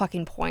 what's the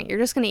fucking point? You're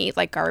just going to eat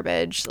like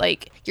garbage.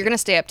 Like you're going to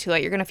stay up too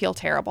late. You're going to feel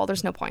terrible.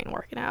 There's no point in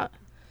working out.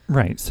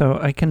 Right. So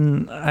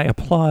I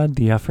applaud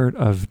the effort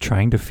of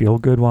trying to feel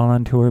good while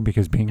on tour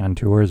because being on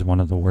tour is one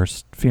of the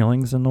worst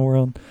feelings in the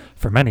world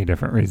for many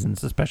different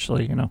reasons,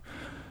 especially,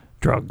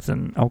 drugs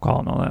and alcohol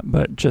and all that,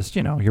 but just,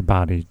 your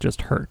body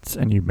just hurts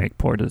and you make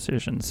poor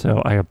decisions.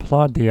 So I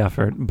applaud the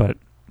effort, but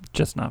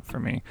just not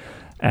for me.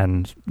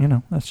 And,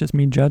 that's just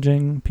me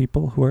judging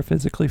people who are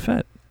physically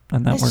fit,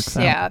 and that works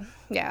out.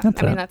 Yeah.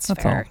 That's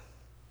fair.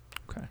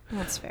 All. Okay.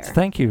 That's fair. So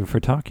thank you for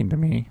talking to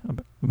me,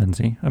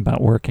 Lindsay, about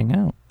working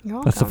out. You're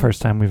welcome. That's the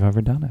first time we've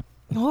ever done it.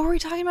 What were we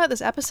talking about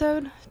this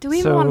episode? Do we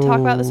even want to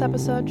talk about this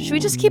episode? Should we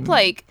just keep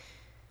what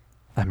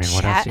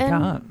else you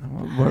got?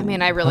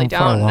 I really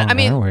don't. I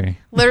mean,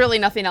 literally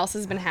nothing else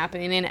has been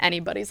happening in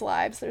anybody's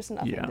lives. There's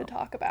nothing to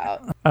talk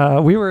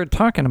about. We were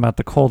talking about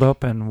the cold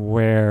open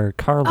where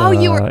Carla... Oh,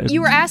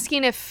 you were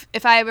asking if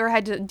I ever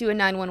had to do a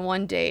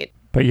 911 date.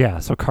 But yeah,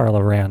 so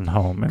Carla ran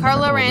home.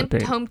 Carla ran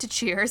home to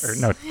Cheers.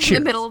 Cheers. In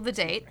the middle of the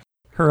date.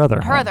 Her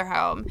other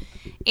home.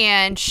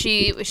 And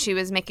she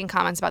was making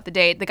comments about the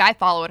date. The guy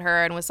followed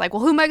her and was like,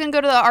 well, who am I going to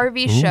go to the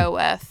RV show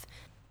with?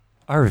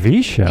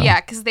 RV show? Yeah,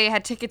 because they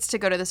had tickets to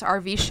go to this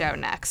RV show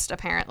next,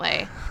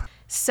 apparently.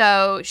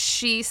 So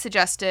she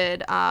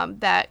suggested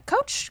that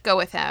Coach go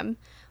with him.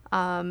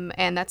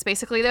 And that's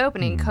basically the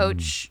opening.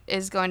 Coach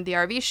is going to the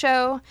RV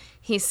show.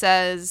 He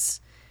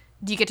says,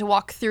 do you get to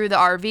walk through the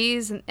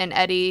RVs? And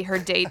Eddie, her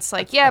date's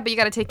like, yeah, but you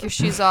got to take your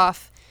shoes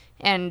off.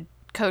 And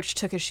Coach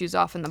took his shoes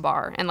off in the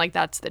bar. And,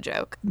 that's the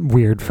joke.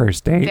 Weird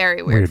first date.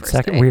 Very weird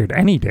first date. Weird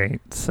any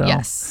date. So.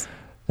 Yes.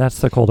 That's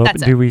the cold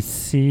open. Do we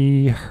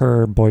see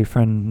her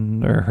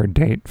boyfriend or her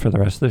date for the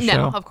rest of the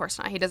show? No, of course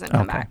not. He doesn't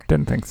come back.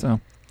 Didn't think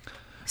so.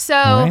 So,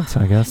 all right,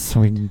 so I guess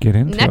we can get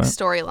into next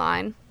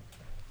storyline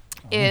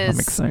is I'm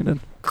excited.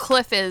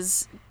 Cliff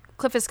is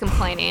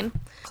complaining.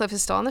 Cliff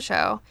is still on the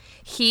show.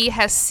 He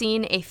has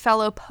seen a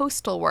fellow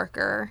postal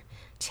worker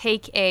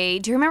take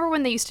do you remember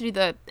when they used to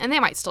do and they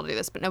might still do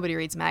this, but nobody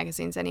reads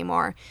magazines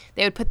anymore.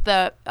 They would put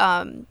the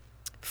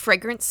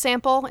fragrance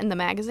sample in the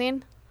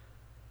magazine.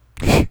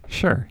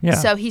 Sure, yeah.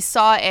 So he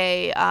saw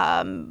a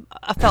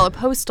fellow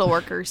postal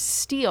worker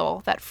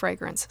steal that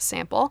fragrance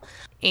sample,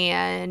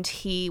 and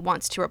he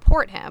wants to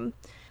report him.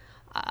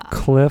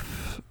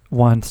 Cliff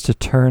wants to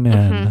turn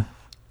in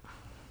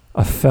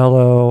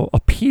a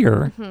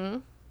peer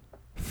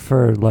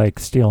for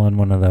stealing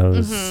one of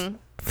those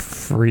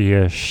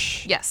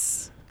free-ish.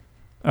 Yes.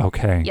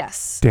 Okay.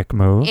 Yes. Dick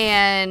move.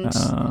 And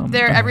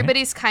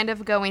everybody's kind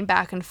of going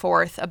back and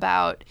forth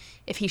about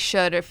if he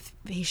should or if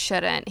he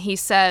shouldn't. He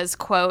says,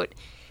 quote,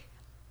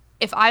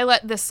 if I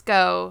let this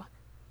go,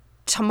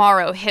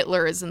 tomorrow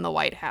Hitler is in the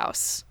White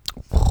House.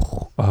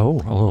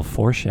 Oh, a little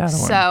foreshadowing.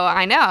 So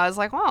I know. I was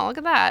like, wow, look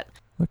at that.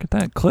 Look at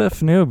that.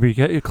 Cliff knew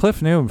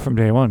from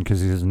day one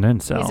because he's an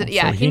incel.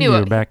 So he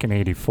knew back in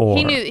 84.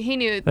 He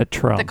knew that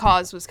Trump. The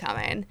cause was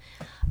coming.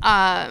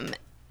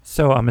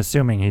 So I'm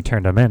assuming he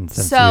turned him in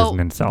since he was an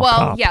incel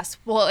cop. Yes.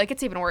 Well, it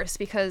gets even worse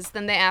because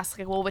then they asked,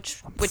 like, well,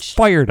 which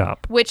fired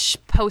up. Which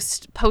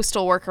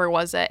postal worker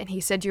was it? And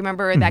he said, do you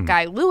remember that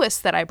guy Lewis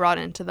that I brought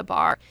into the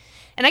bar?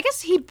 And I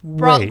guess he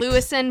brought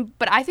Lewis in,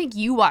 but I think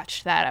you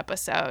watched that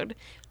episode.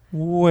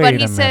 Wait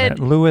a minute.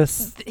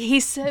 Lewis, he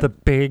said,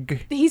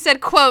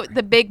 quote,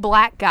 the big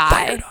black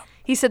guy.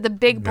 He said the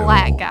big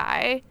black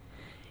guy.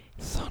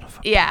 Son of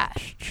a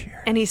bitch.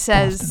 And he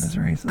says,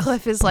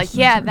 Cliff is like,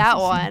 yeah, that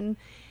one.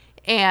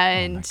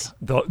 And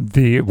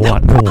the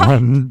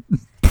one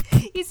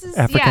he says,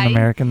 African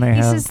American they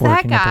have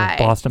working at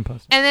the Boston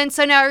Post. And then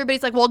so now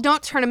everybody's like, well,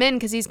 don't turn him in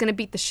because he's going to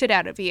beat the shit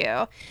out of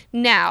you.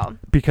 Now,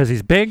 because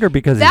he's big or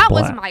because he's black? That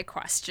was my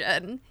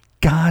question.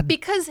 God,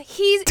 because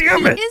he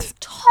is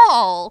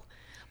tall,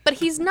 but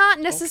he's not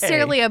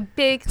necessarily a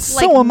big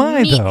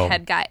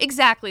meathead guy.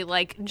 Exactly.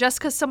 Like, just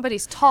because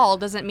somebody's tall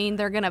doesn't mean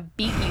they're gonna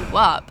beat you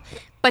up.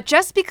 But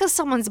just because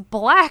someone's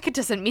black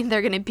doesn't mean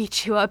they're gonna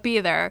beat you up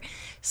either.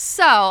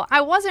 So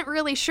I wasn't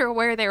really sure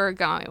where they were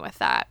going with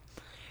that.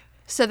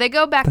 So they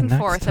go back and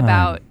forth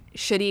about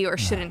should he or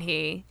shouldn't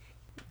he.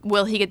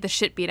 Will he get the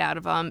shit beat out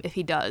of him? If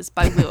he does,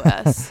 by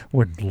Lewis.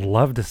 Would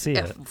love to see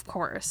it. Of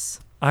course.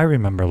 I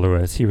remember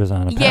Lewis. He was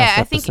on a past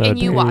episode. I think, and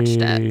you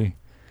watched it.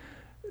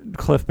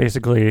 Cliff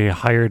basically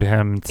hired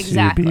him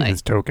to be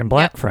his token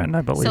black friend,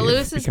 I believe. So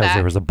Lewis is because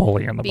there was a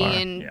bully in the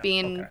bar.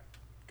 Being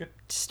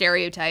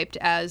stereotyped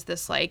as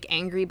this, like,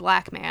 angry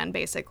black man,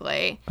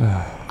 basically.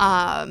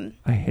 I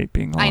hate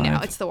being alive. I know,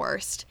 it's the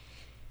worst.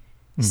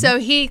 Mm-hmm. So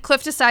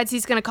Cliff decides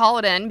he's going to call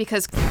it in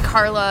because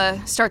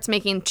Carla starts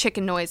making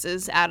chicken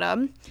noises at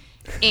him.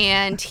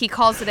 And he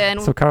calls it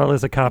in. So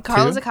Carla's a cop too?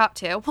 Carla's a cop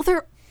too. Well,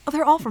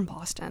 they're all from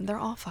Boston. They're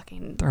all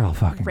fucking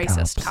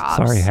racist cops.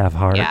 Sorry, have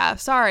heart. Yeah,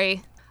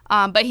 sorry.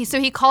 But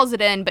he calls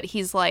it in, but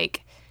he's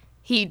like,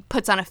 he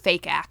puts on a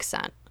fake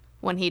accent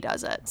when he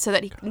does it so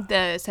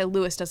that so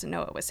Lewis doesn't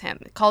know it was him.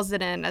 It calls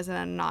it in as an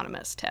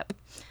anonymous tip.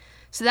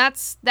 So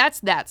that's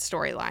that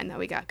storyline that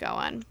we got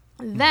going.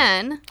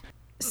 Then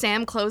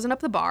Sam closing up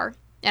the bar,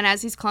 and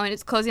as he's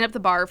closing up the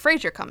bar,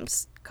 Frasier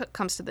comes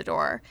to the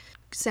door.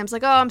 Sam's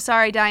like, "Oh, I'm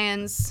sorry,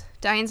 Diane's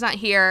not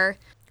here."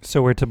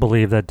 So we're to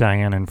believe that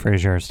Diane and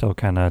Frasier are still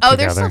kind of together? Oh,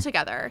 they're still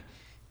together.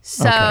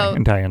 So, okay.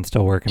 And Diane's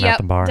still working at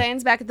the bar.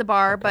 Diane's back at the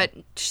bar, but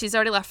she's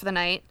already left for the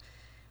night.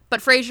 But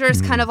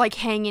Frasier's kind of like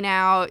hanging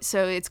out,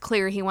 so it's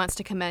clear he wants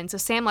to come in. So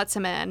Sam lets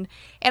him in.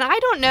 And I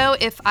don't know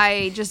if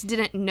I just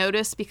didn't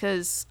notice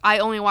because I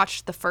only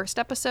watched the first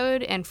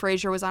episode and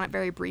Frasier was on it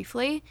very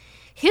briefly.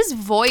 His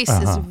voice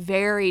is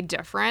very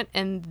different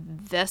in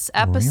this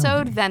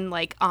episode than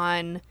like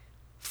on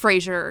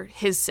Frasier,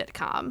 his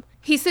sitcom.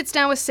 He sits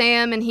down with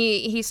Sam and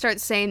he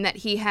starts saying that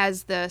he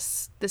has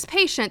this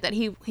patient that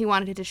he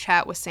wanted to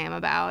chat with Sam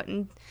about.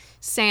 And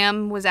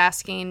Sam was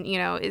asking,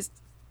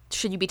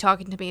 should you be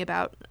talking to me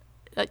about,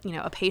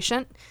 a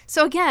patient?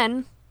 So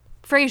again,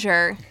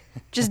 Frasier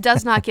just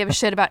does not give a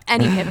shit about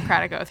any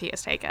Hippocratic Oath he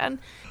has taken.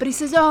 But he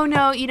says, oh,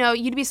 no,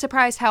 you'd be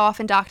surprised how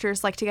often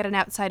doctors like to get an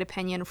outside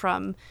opinion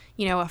from,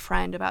 a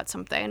friend about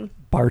something.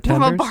 Bartenders?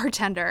 From a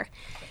bartender.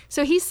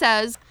 So he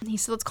said,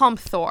 let's call him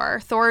Thor.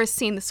 Thor has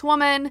seen this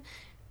woman.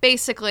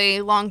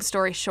 Basically, long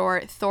story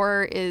short,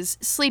 Thor is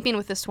sleeping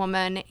with this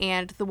woman,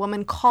 and the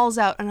woman calls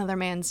out another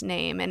man's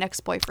name, an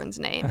ex-boyfriend's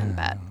name in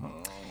bed.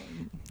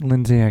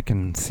 Lindsay, I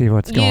can see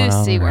what's going on.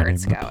 You see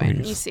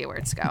where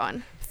it's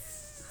going.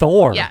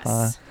 Thor.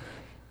 Yes.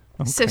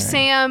 Okay. So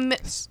Sam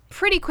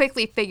pretty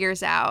quickly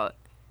figures out,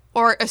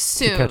 or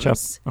assumes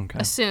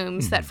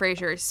that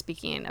Frasier is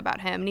speaking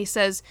about him. And he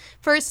says,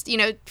 first,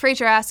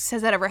 Frasier asks,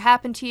 has that ever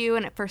happened to you?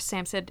 And at first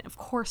Sam said, of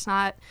course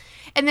not.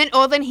 And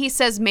then he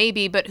says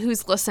maybe, but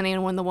who's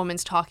listening when the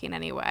woman's talking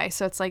anyway?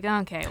 So it's like,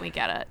 okay, we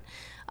get it.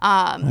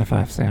 High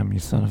five, Sam, you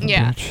son of a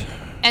bitch.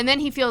 And then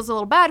he feels a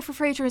little bad for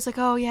Frasier. He's like,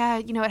 oh, yeah,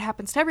 it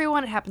happens to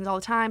everyone. It happens all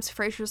the time. So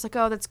Frasier's like,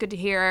 oh, that's good to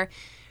hear.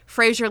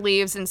 Frasier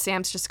leaves, and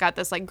Sam's just got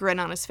this, like, grin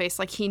on his face,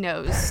 like he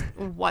knows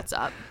what's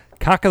up.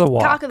 Cock of the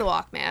walk. Cock of the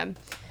walk, man.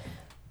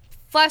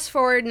 Flash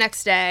forward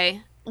next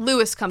day,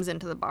 Lewis comes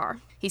into the bar.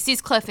 He sees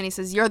Cliff, and he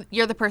says,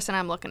 you're the person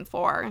I'm looking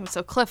for. And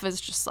so Cliff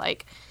is just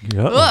like,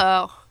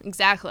 oh,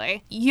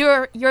 exactly.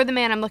 You're the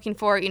man I'm looking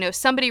for.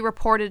 Somebody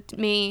reported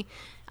me.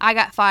 I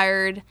got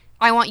fired.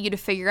 I want you to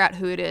figure out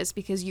who it is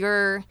because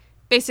you're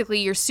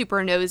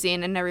super nosy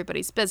and in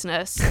everybody's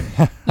business.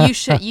 You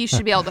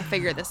should be able to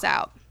figure this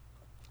out.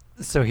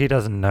 So he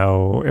doesn't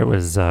know it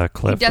was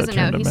Cliff. He doesn't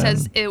know. He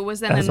says it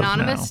was an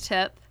anonymous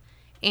tip,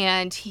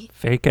 and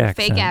fake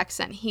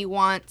accent. He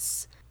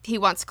wants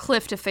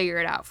Cliff to figure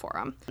it out for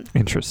him.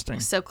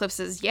 Interesting. So Cliff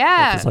says,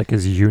 "Yeah." It's like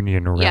his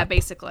union rep. Yeah,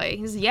 basically.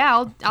 He's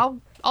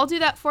I'll do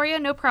that for you,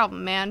 no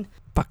problem, man.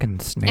 Fucking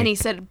snake. And he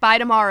said, by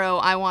tomorrow,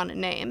 I want a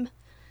name.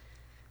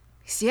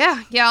 He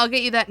said, yeah, I'll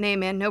get you that name,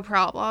 man, no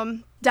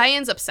problem.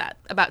 Diane's upset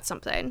about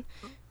something.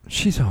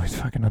 She's always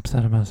fucking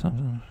upset about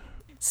something.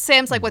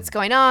 Sam's like, what's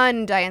going on?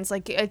 And Diane's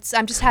like,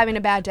 I'm just having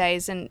a bad day.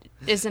 Isn't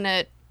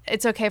it?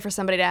 It's okay for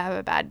somebody to have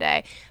a bad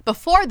day.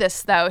 Before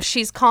this, though,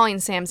 she's calling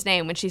Sam's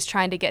name when she's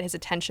trying to get his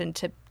attention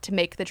to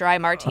make the dry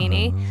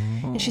martini.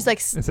 And she's like,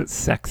 is it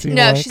sexy?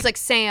 No, she's like,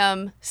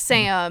 Sam.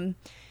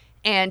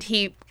 And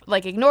he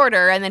like ignored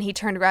her. And then he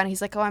turned around and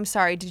he's like, oh, I'm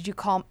sorry. Did you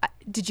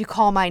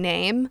call my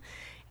name?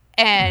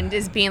 And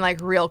is being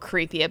like real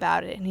creepy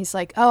about it. And he's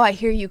like, oh, I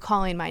hear you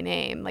calling my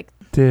name. Like,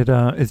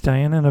 is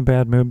Diane in a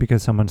bad mood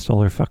because someone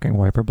stole her fucking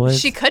wiper blades?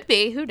 She could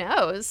be. Who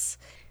knows?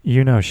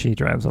 You know she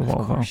drives a Of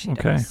Volvo. course she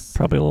Okay, does.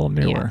 probably a little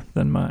newer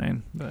than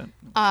mine, but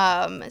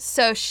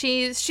So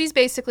she's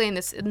basically in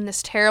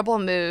this terrible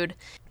mood.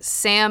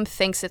 Sam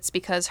thinks it's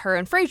because her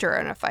and Frasier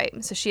are in a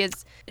fight. So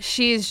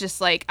she's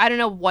just like, I don't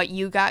know what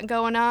you got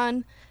going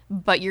on,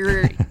 but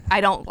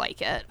I don't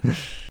like it.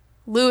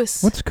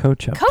 Lewis. What's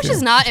Coach up to? Coach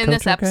is not in Coach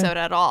this episode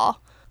at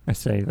all. I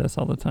say this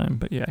all the time,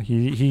 but yeah,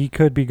 he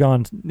could be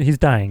gone. He's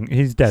dying.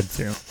 He's dead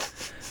soon.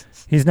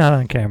 He's not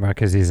on camera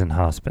because he's in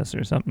hospice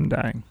or something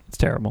dying. It's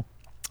terrible.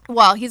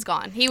 Well, he's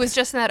gone. He was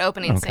just in that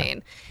opening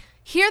scene.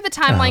 Here, the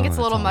timeline gets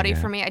a little muddy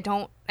for me. I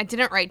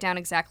didn't write down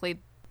exactly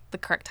the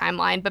correct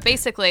timeline, but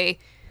basically,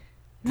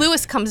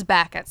 Lewis comes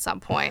back at some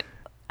point.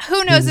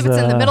 Who knows if it's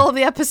in the middle of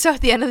the episode,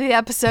 the end of the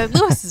episode.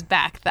 Lewis is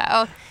back,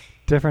 though.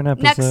 Different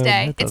episode. Next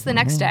day. It's the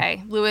next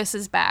day. Lewis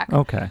is back.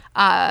 Okay.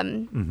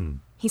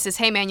 He says,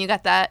 hey, man, you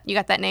got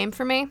that name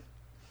for me?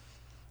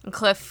 And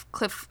Cliff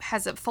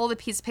has a folded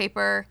piece of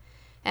paper,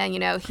 and,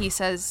 he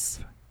says,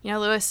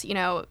 Lewis,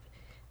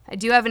 I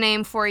do have a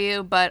name for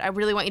you, but I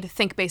really want you to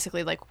think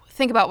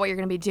about what you're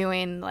going to be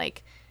doing,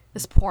 like,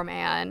 this poor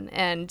man,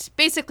 and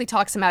basically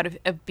talks him out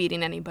of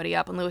beating anybody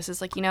up. And Lewis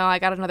is like, I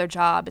got another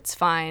job. It's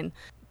fine.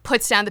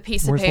 Puts down the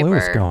piece of paper.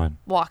 Where's Lewis going?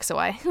 Walks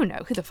away. Who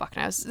knows? Who the fuck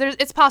knows?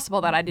 It's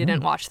possible that I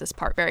didn't watch this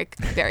part very,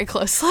 very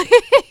closely.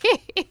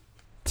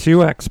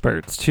 Two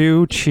experts,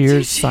 two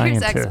Cheers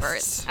scientists.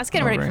 Experts. I was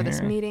getting ready for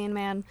this meeting,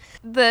 man.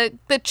 The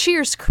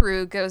Cheers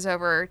crew goes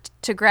over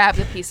to grab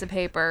the piece of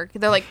paper.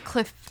 They're like,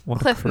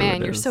 Cliff,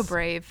 man, you're so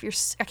brave.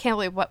 I can't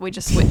believe what we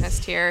just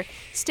witnessed here.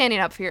 Standing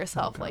up for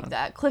yourself like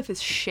that. Cliff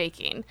is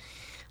shaking.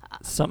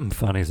 Something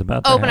funny's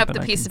about to Open happen.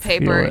 up the piece of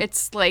paper.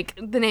 It's like,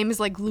 the name is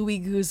like Louis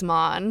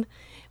Guzman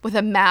with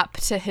a map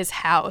to his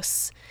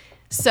house.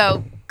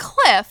 So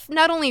Cliff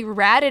not only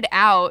ratted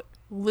out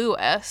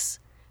Lewis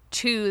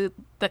to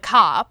the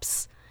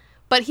cops,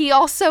 but he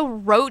also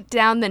wrote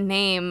down the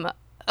name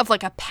of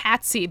like a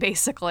patsy,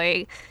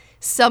 basically,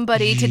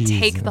 somebody to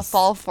take the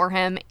fall for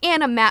him,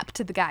 and a map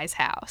to the guy's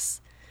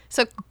house.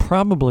 So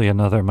probably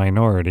another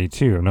minority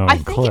too,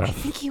 knowing Cliff. I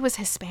think he was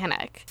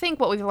Hispanic. I think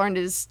what we've learned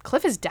is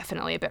Cliff is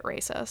definitely a bit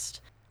racist.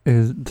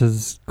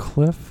 Does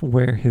Cliff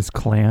wear his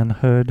Klan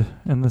hood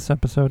in this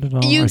episode at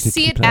all? You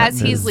see it as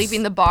he's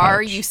leaving the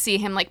bar. Pouch? You see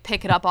him like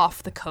pick it up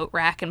off the coat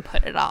rack and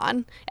put it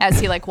on as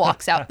he like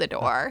walks out the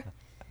door.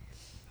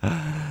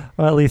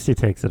 Well, at least he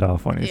takes it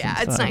off when he's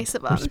inside. It's nice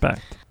of him.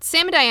 Respect.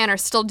 Sam and Diane are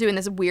still doing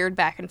this weird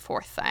back and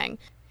forth thing.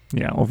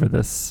 Yeah, over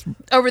this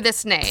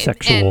name.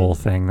 Sexual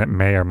thing that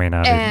may or may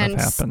not even have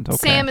happened. Okay.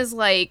 Sam is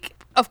like,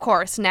 of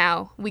course,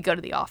 now we go to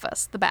the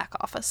office, the back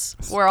office,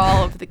 where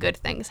all of the good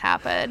things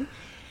happen.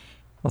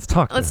 Let's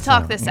talk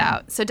this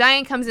out. So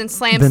Diane comes in,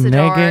 slams the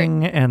door. The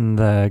negging and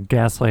the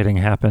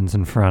gaslighting happens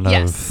in front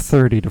of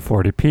 30 to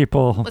 40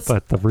 people,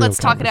 but the real let's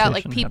talk it out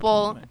like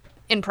people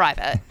in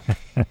private.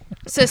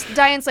 So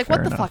Diane's like,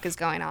 what the fuck is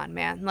going on,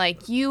 man?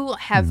 Like, you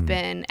have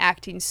been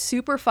acting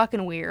super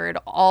fucking weird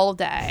all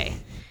day.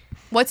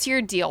 What's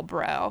your deal,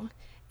 bro?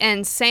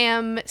 And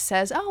Sam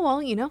says, oh, well,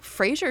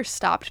 Frasier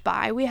stopped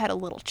by. We had a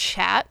little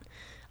chat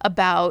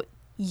about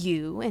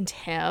you and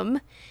him.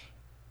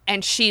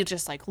 And she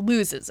just like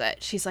loses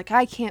it. She's like,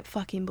 I can't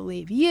fucking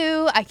believe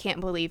you. I can't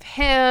believe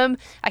him.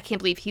 I can't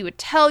believe he would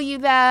tell you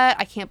that.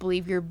 I can't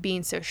believe you're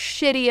being so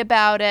shitty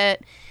about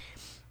it.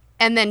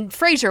 And then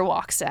Frasier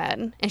walks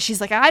in and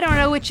she's like, I don't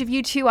know which of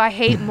you two I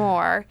hate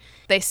more.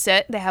 They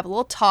sit, they have a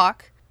little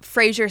talk.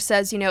 Frasier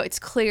says, it's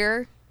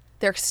clear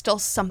there's still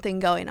something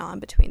going on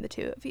between the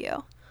two of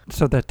you.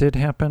 So that did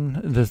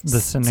happen. The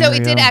scenario. So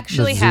it did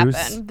actually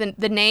happen.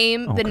 The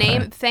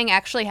name thing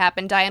actually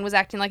happened. Diane was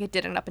acting like it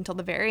didn't up until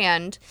the very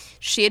end.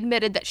 She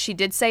admitted that she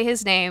did say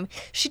his name.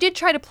 She did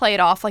try to play it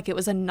off like it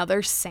was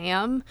another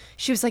Sam.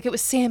 She was like, it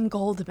was Sam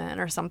Goldman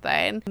or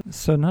something.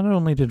 So not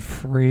only did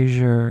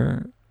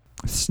Frasier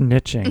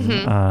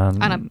snitching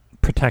on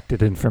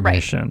protected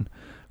information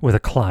with a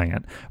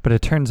client, but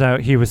it turns out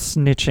he was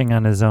snitching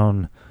on his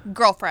own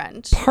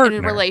girlfriend partner.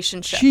 In a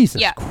relationship.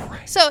 Jesus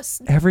Christ. So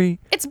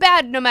it's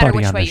bad no matter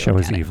which way you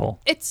look at it. Evil.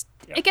 It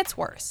gets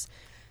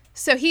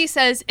So he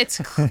says it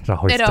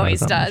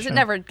always does. It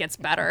never gets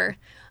better.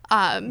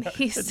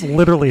 It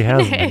literally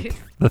hasn't.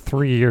 The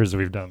 3 years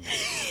we've done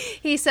this.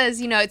 He says,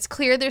 it's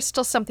clear there's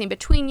still something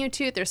between you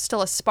two. There's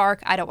still a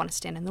spark. I don't want to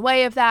stand in the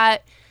way of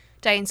that.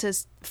 Diane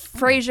says,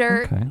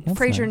 Frasier, that's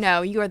nice.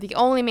 no, you are the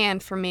only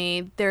man for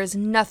me. There's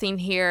nothing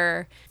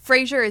here.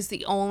 Frasier is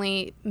the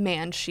only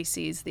man she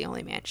sees, the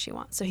only man she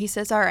wants. So he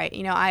says, all right,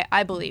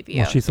 I believe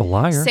you. Well, she's a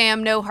liar.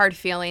 Sam, no hard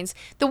feelings.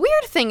 The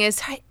weird thing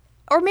is,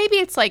 or maybe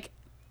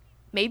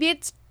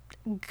it's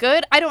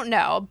good. I don't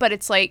know. But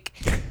it's like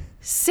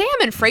Sam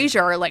and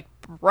Frasier are like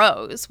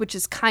bros, which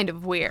is kind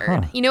of weird.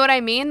 Huh. You know what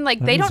I mean? Like,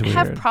 they don't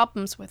have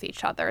problems with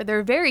each other.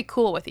 They're very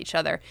cool with each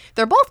other.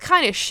 They're both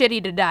kind of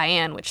shitty to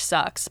Diane, which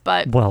sucks,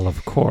 but... Well,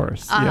 of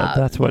course. Yeah,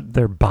 that's what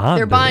their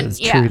bond is,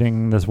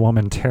 treating this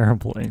woman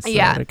terribly so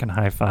they can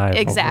high-five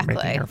over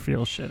making her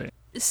feel shitty.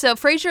 So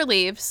Frasier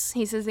leaves.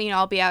 He says,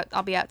 I'll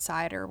be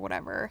outside or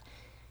whatever.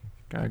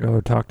 Gotta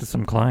go talk to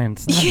some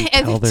clients and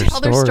tell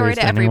their story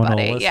to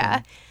everybody.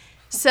 Yeah.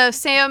 So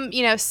Sam,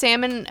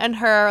 Sam and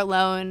her are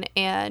alone,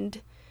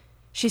 and...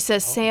 She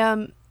says,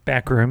 Sam...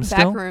 Back room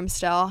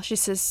still. She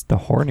says... The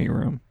horny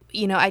room.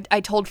 I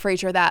told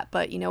Frasier that,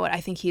 but you know what?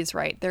 I think he's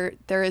right.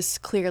 There is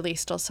clearly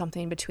still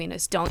something between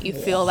us. Don't you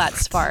feel that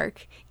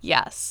spark?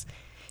 Yes.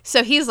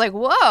 So he's like,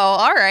 whoa,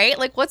 all right.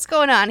 Like, what's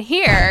going on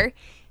here?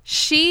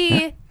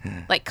 She,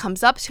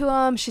 comes up to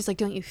him. She's like,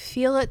 don't you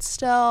feel it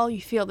still?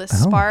 You feel this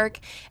spark?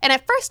 And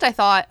at first I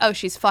thought, oh,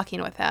 she's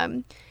fucking with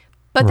him.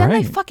 But then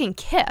they fucking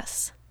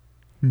kiss.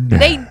 Nah.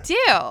 They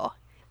do.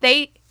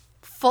 They...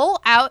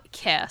 full out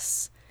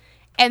kiss,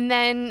 and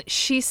then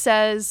she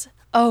says,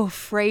 oh,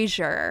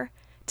 Frasier,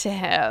 to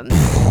him,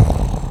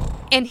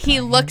 and he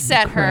looks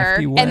at her,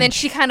 and then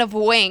she kind of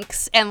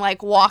winks and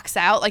walks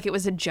out like it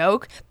was a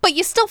joke, but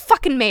you still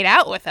fucking made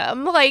out with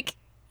him. Like,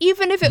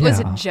 even if it was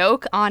a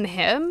joke on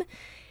him,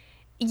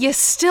 you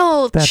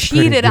still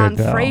cheated on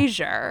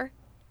Frasier.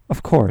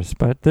 Of course,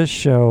 but this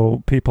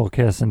show, people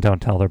kiss and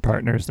don't tell their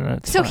partners, and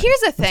it's so fine. Here's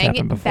the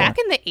thing, back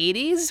in the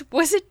 80s,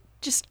 was it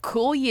just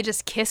cool you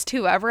just kissed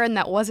whoever and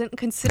that wasn't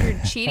considered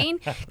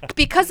cheating?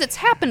 Because it's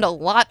happened a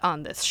lot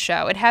on this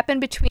show. It happened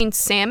between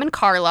Sam and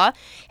Carla,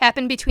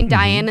 happened between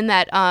Diane and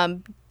that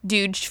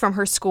dude from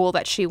her school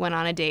that she went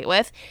on a date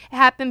with. It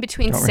happened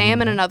between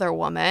Sam and another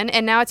woman,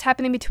 and now it's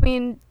happening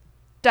between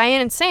Diane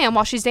and Sam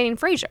while she's dating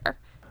Frasier.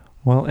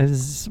 Well,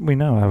 as we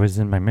know, I was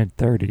in my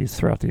mid-30s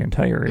throughout the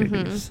entire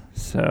 80s,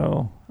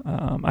 so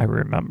I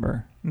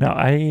remember. No,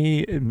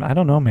 I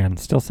don't know, man.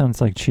 Still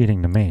sounds like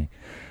cheating to me.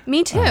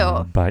 Me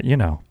too. But,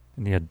 in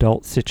the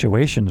adult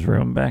situations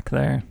room back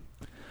there.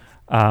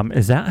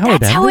 Is that how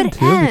that's it ended, how it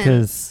too? Ends.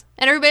 Because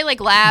and everybody,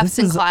 laughs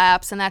and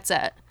claps, and that's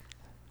it.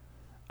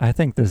 I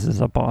think this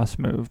is a boss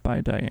move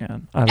by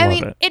Diane. I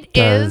love it. It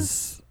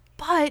is,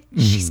 but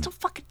she still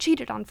fucking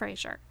cheated on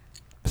Frasier.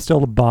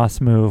 Still a boss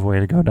move.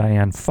 Way to go,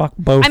 Diane. Fuck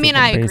both of them,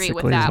 I agree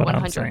with that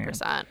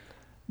 100%.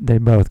 They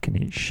both can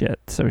eat shit,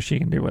 so she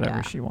can do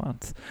whatever she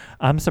wants.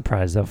 I'm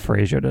surprised, though,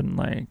 Frasier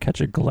didn't,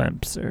 catch a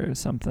glimpse or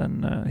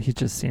something. He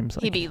just seems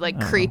like... He'd be,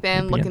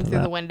 creeping, looking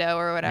through the window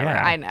or whatever.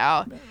 Yeah. I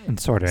know. And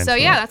sort of. So,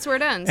 that's where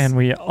it ends. And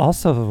we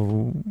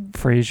also...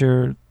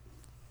 Frasier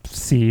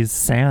sees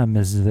Sam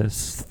as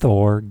this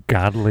Thor,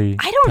 godly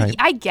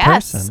I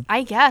guess. person.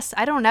 I guess.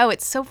 I don't know.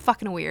 It's so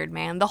fucking weird,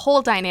 man. The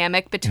whole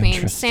dynamic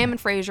between Sam and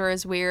Frasier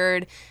is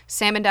weird.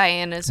 Sam and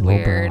Diane is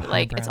weird.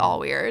 It's all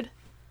weird.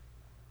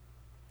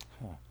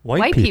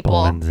 White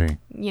people, Lindsay.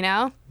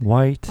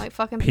 White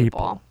fucking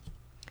people.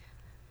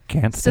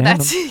 Can't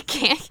stand them.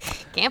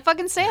 Can't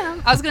fucking stand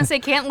them. I was gonna say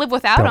can't live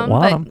without them,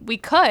 but we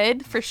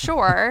could for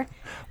sure.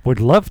 Would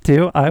love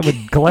to. I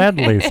would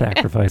gladly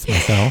sacrifice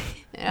myself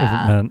if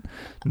it meant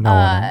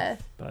knowing them.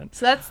 But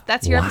so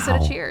that's your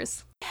episode of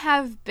Cheers. I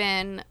have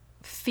been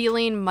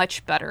feeling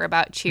much better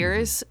about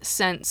Cheers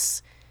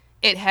since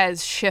it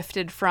has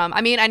shifted from.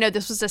 I know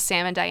this was a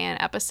Sam and Diane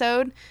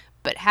episode.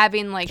 But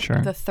having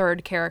the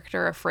third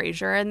character of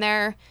Frasier in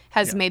there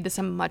has made this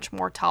a much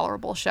more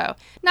tolerable show.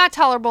 Not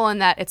tolerable in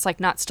that it's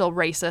not still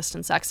racist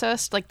and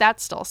sexist. That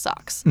still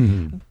sucks.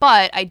 Mm-hmm.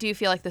 But I do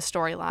feel like the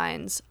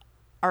storylines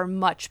are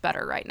much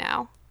better right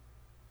now.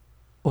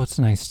 Well, it's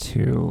nice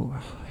to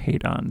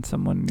hate on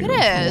someone new.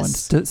 It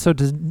is. So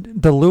does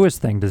the Lewis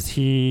thing, does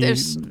he,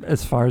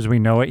 as far as we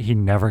know it, he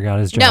never got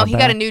his job No, he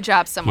back? got a new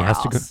job somewhere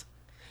else.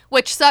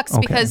 Which sucks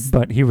because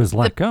but he was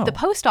let go. The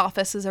post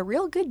office is a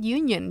real good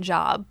union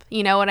job.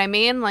 You know what I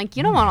mean?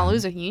 You don't want to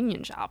lose a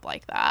union job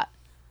like that.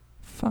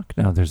 Fuck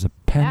no. There's a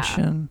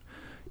pension.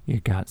 Yeah.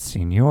 You got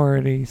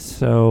seniority.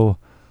 So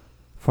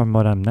from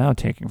what I'm now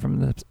taking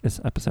from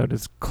this episode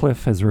is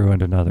Cliff has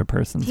ruined another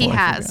person's life. He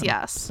has, again.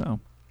 yes. So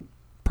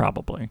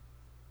probably.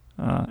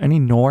 Any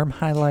Norm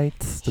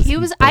highlights? He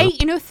was,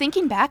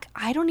 thinking back,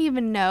 I don't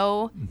even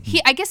know. Mm-hmm.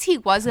 I guess he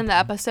was in the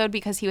episode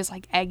because he was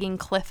egging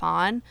Cliff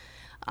on.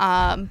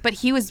 But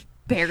he was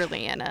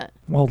barely in it.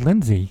 Well,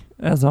 Lindsay,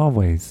 as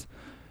always,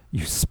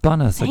 you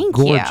spun us a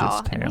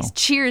gorgeous tale. And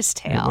Cheers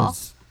tale.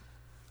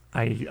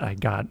 I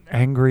got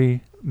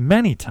angry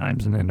many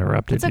times and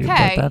interrupted you,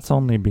 but that's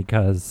only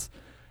because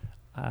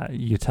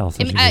you tell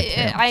such a good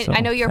tale.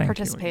 I know you're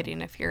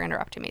participating if you're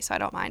interrupting me, so I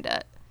don't mind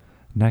it.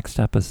 Next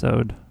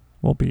episode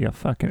will be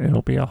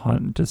it'll be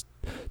just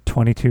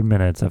 22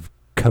 minutes of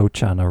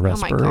Coach on a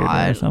respirator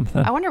or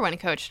something. I wonder when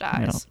Coach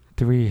dies.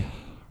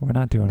 We're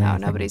not doing No,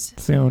 anything. nobody's-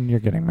 Soon you're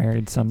getting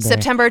married someday.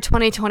 September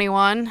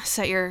 2021.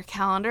 Set your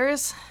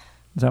calendars.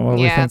 Is that what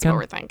we're Yeah, thinking? that's what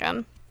we're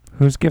thinking.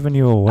 Who's giving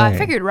you away? I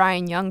figured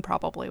Ryan Young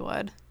probably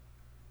would.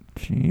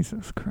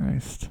 Jesus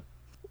Christ.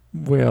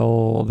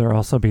 Will there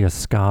also be a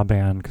ska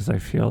band? Because I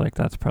feel like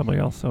that's probably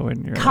also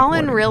in your Colin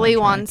wedding really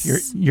contract.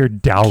 wants- your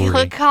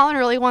dowry. Colin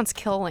really wants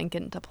Kill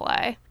Lincoln to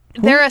play.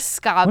 Who? They're a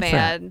ska What's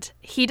that? band.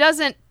 He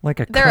doesn't. Like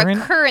a They're current.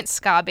 a current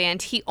ska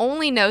band. He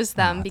only knows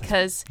them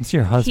because It's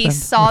your husband. he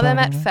saw we're them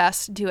at talking about?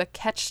 Fest do a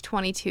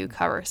Catch-22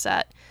 cover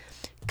set.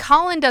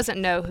 Colin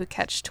doesn't know who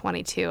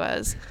Catch-22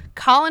 is.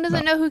 Colin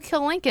doesn't know who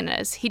Kill Lincoln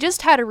is. He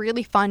just had a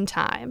really fun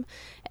time,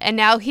 and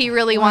now he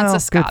really wants Well, a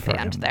ska good for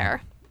band him.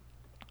 there.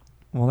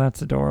 Well,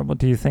 that's adorable.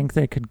 Do you think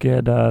they could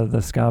get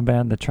the ska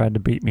band that tried to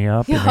beat me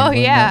up? in Oh, England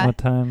yeah. That one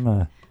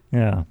time?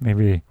 Yeah,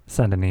 maybe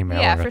send an email.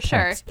 Yeah, or a for sure.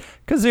 text.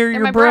 Because they're They're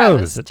your my bros,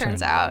 bros, it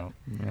turns out.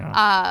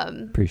 Yeah.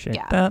 Appreciate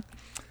yeah. that.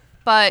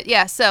 But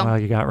yeah, so Well,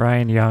 you got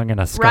Ryan Young and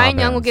a ska Ryan band,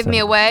 Young will give me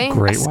so away.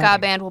 Great A ska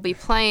wedding. band will be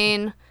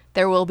playing.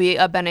 There will be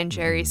a Ben and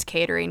Jerry's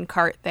catering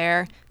cart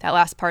there. That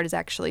last part is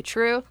actually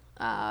true.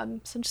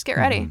 So just get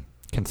ready. Mhm.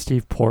 Can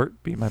Steve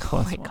Port be my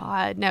plus Oh my one?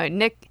 God, no!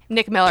 Nick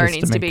Miller Just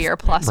needs to make be your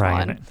plus Ryan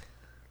one. it.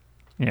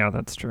 Yeah,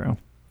 that's true.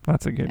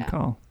 That's a good Yeah.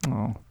 call.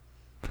 Oh,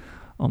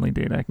 only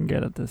date I can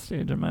get at this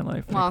stage in my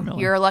life. Nick Well, Miller.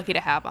 you're lucky to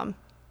have him.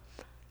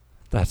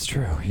 That's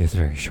true. He is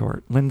very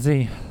short.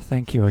 Lindsay,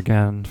 thank you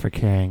again for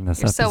carrying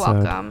this You're so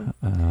episode. welcome.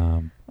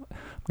 I'm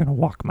going to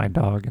walk my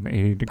dog in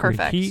 80-degree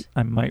Perfect. heat.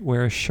 I might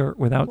wear a shirt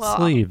without Well,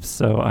 sleeves,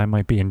 so I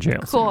might be in jail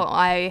Cool. soon.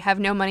 I have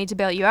no money to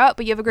bail you out,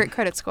 but you have a great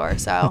credit score,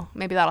 so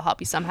maybe that'll help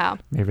you somehow.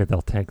 Maybe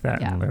they'll take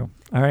that Yeah. in lieu.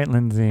 All right,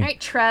 Lindsay. All right,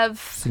 Trev.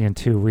 See you in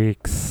 2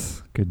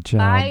 weeks. Good job.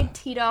 Bye,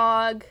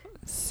 T-Dog.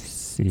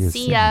 See you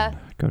See soon. ya.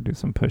 Go do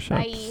some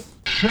push-ups. Bye.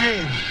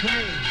 Train,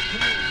 train,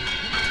 train.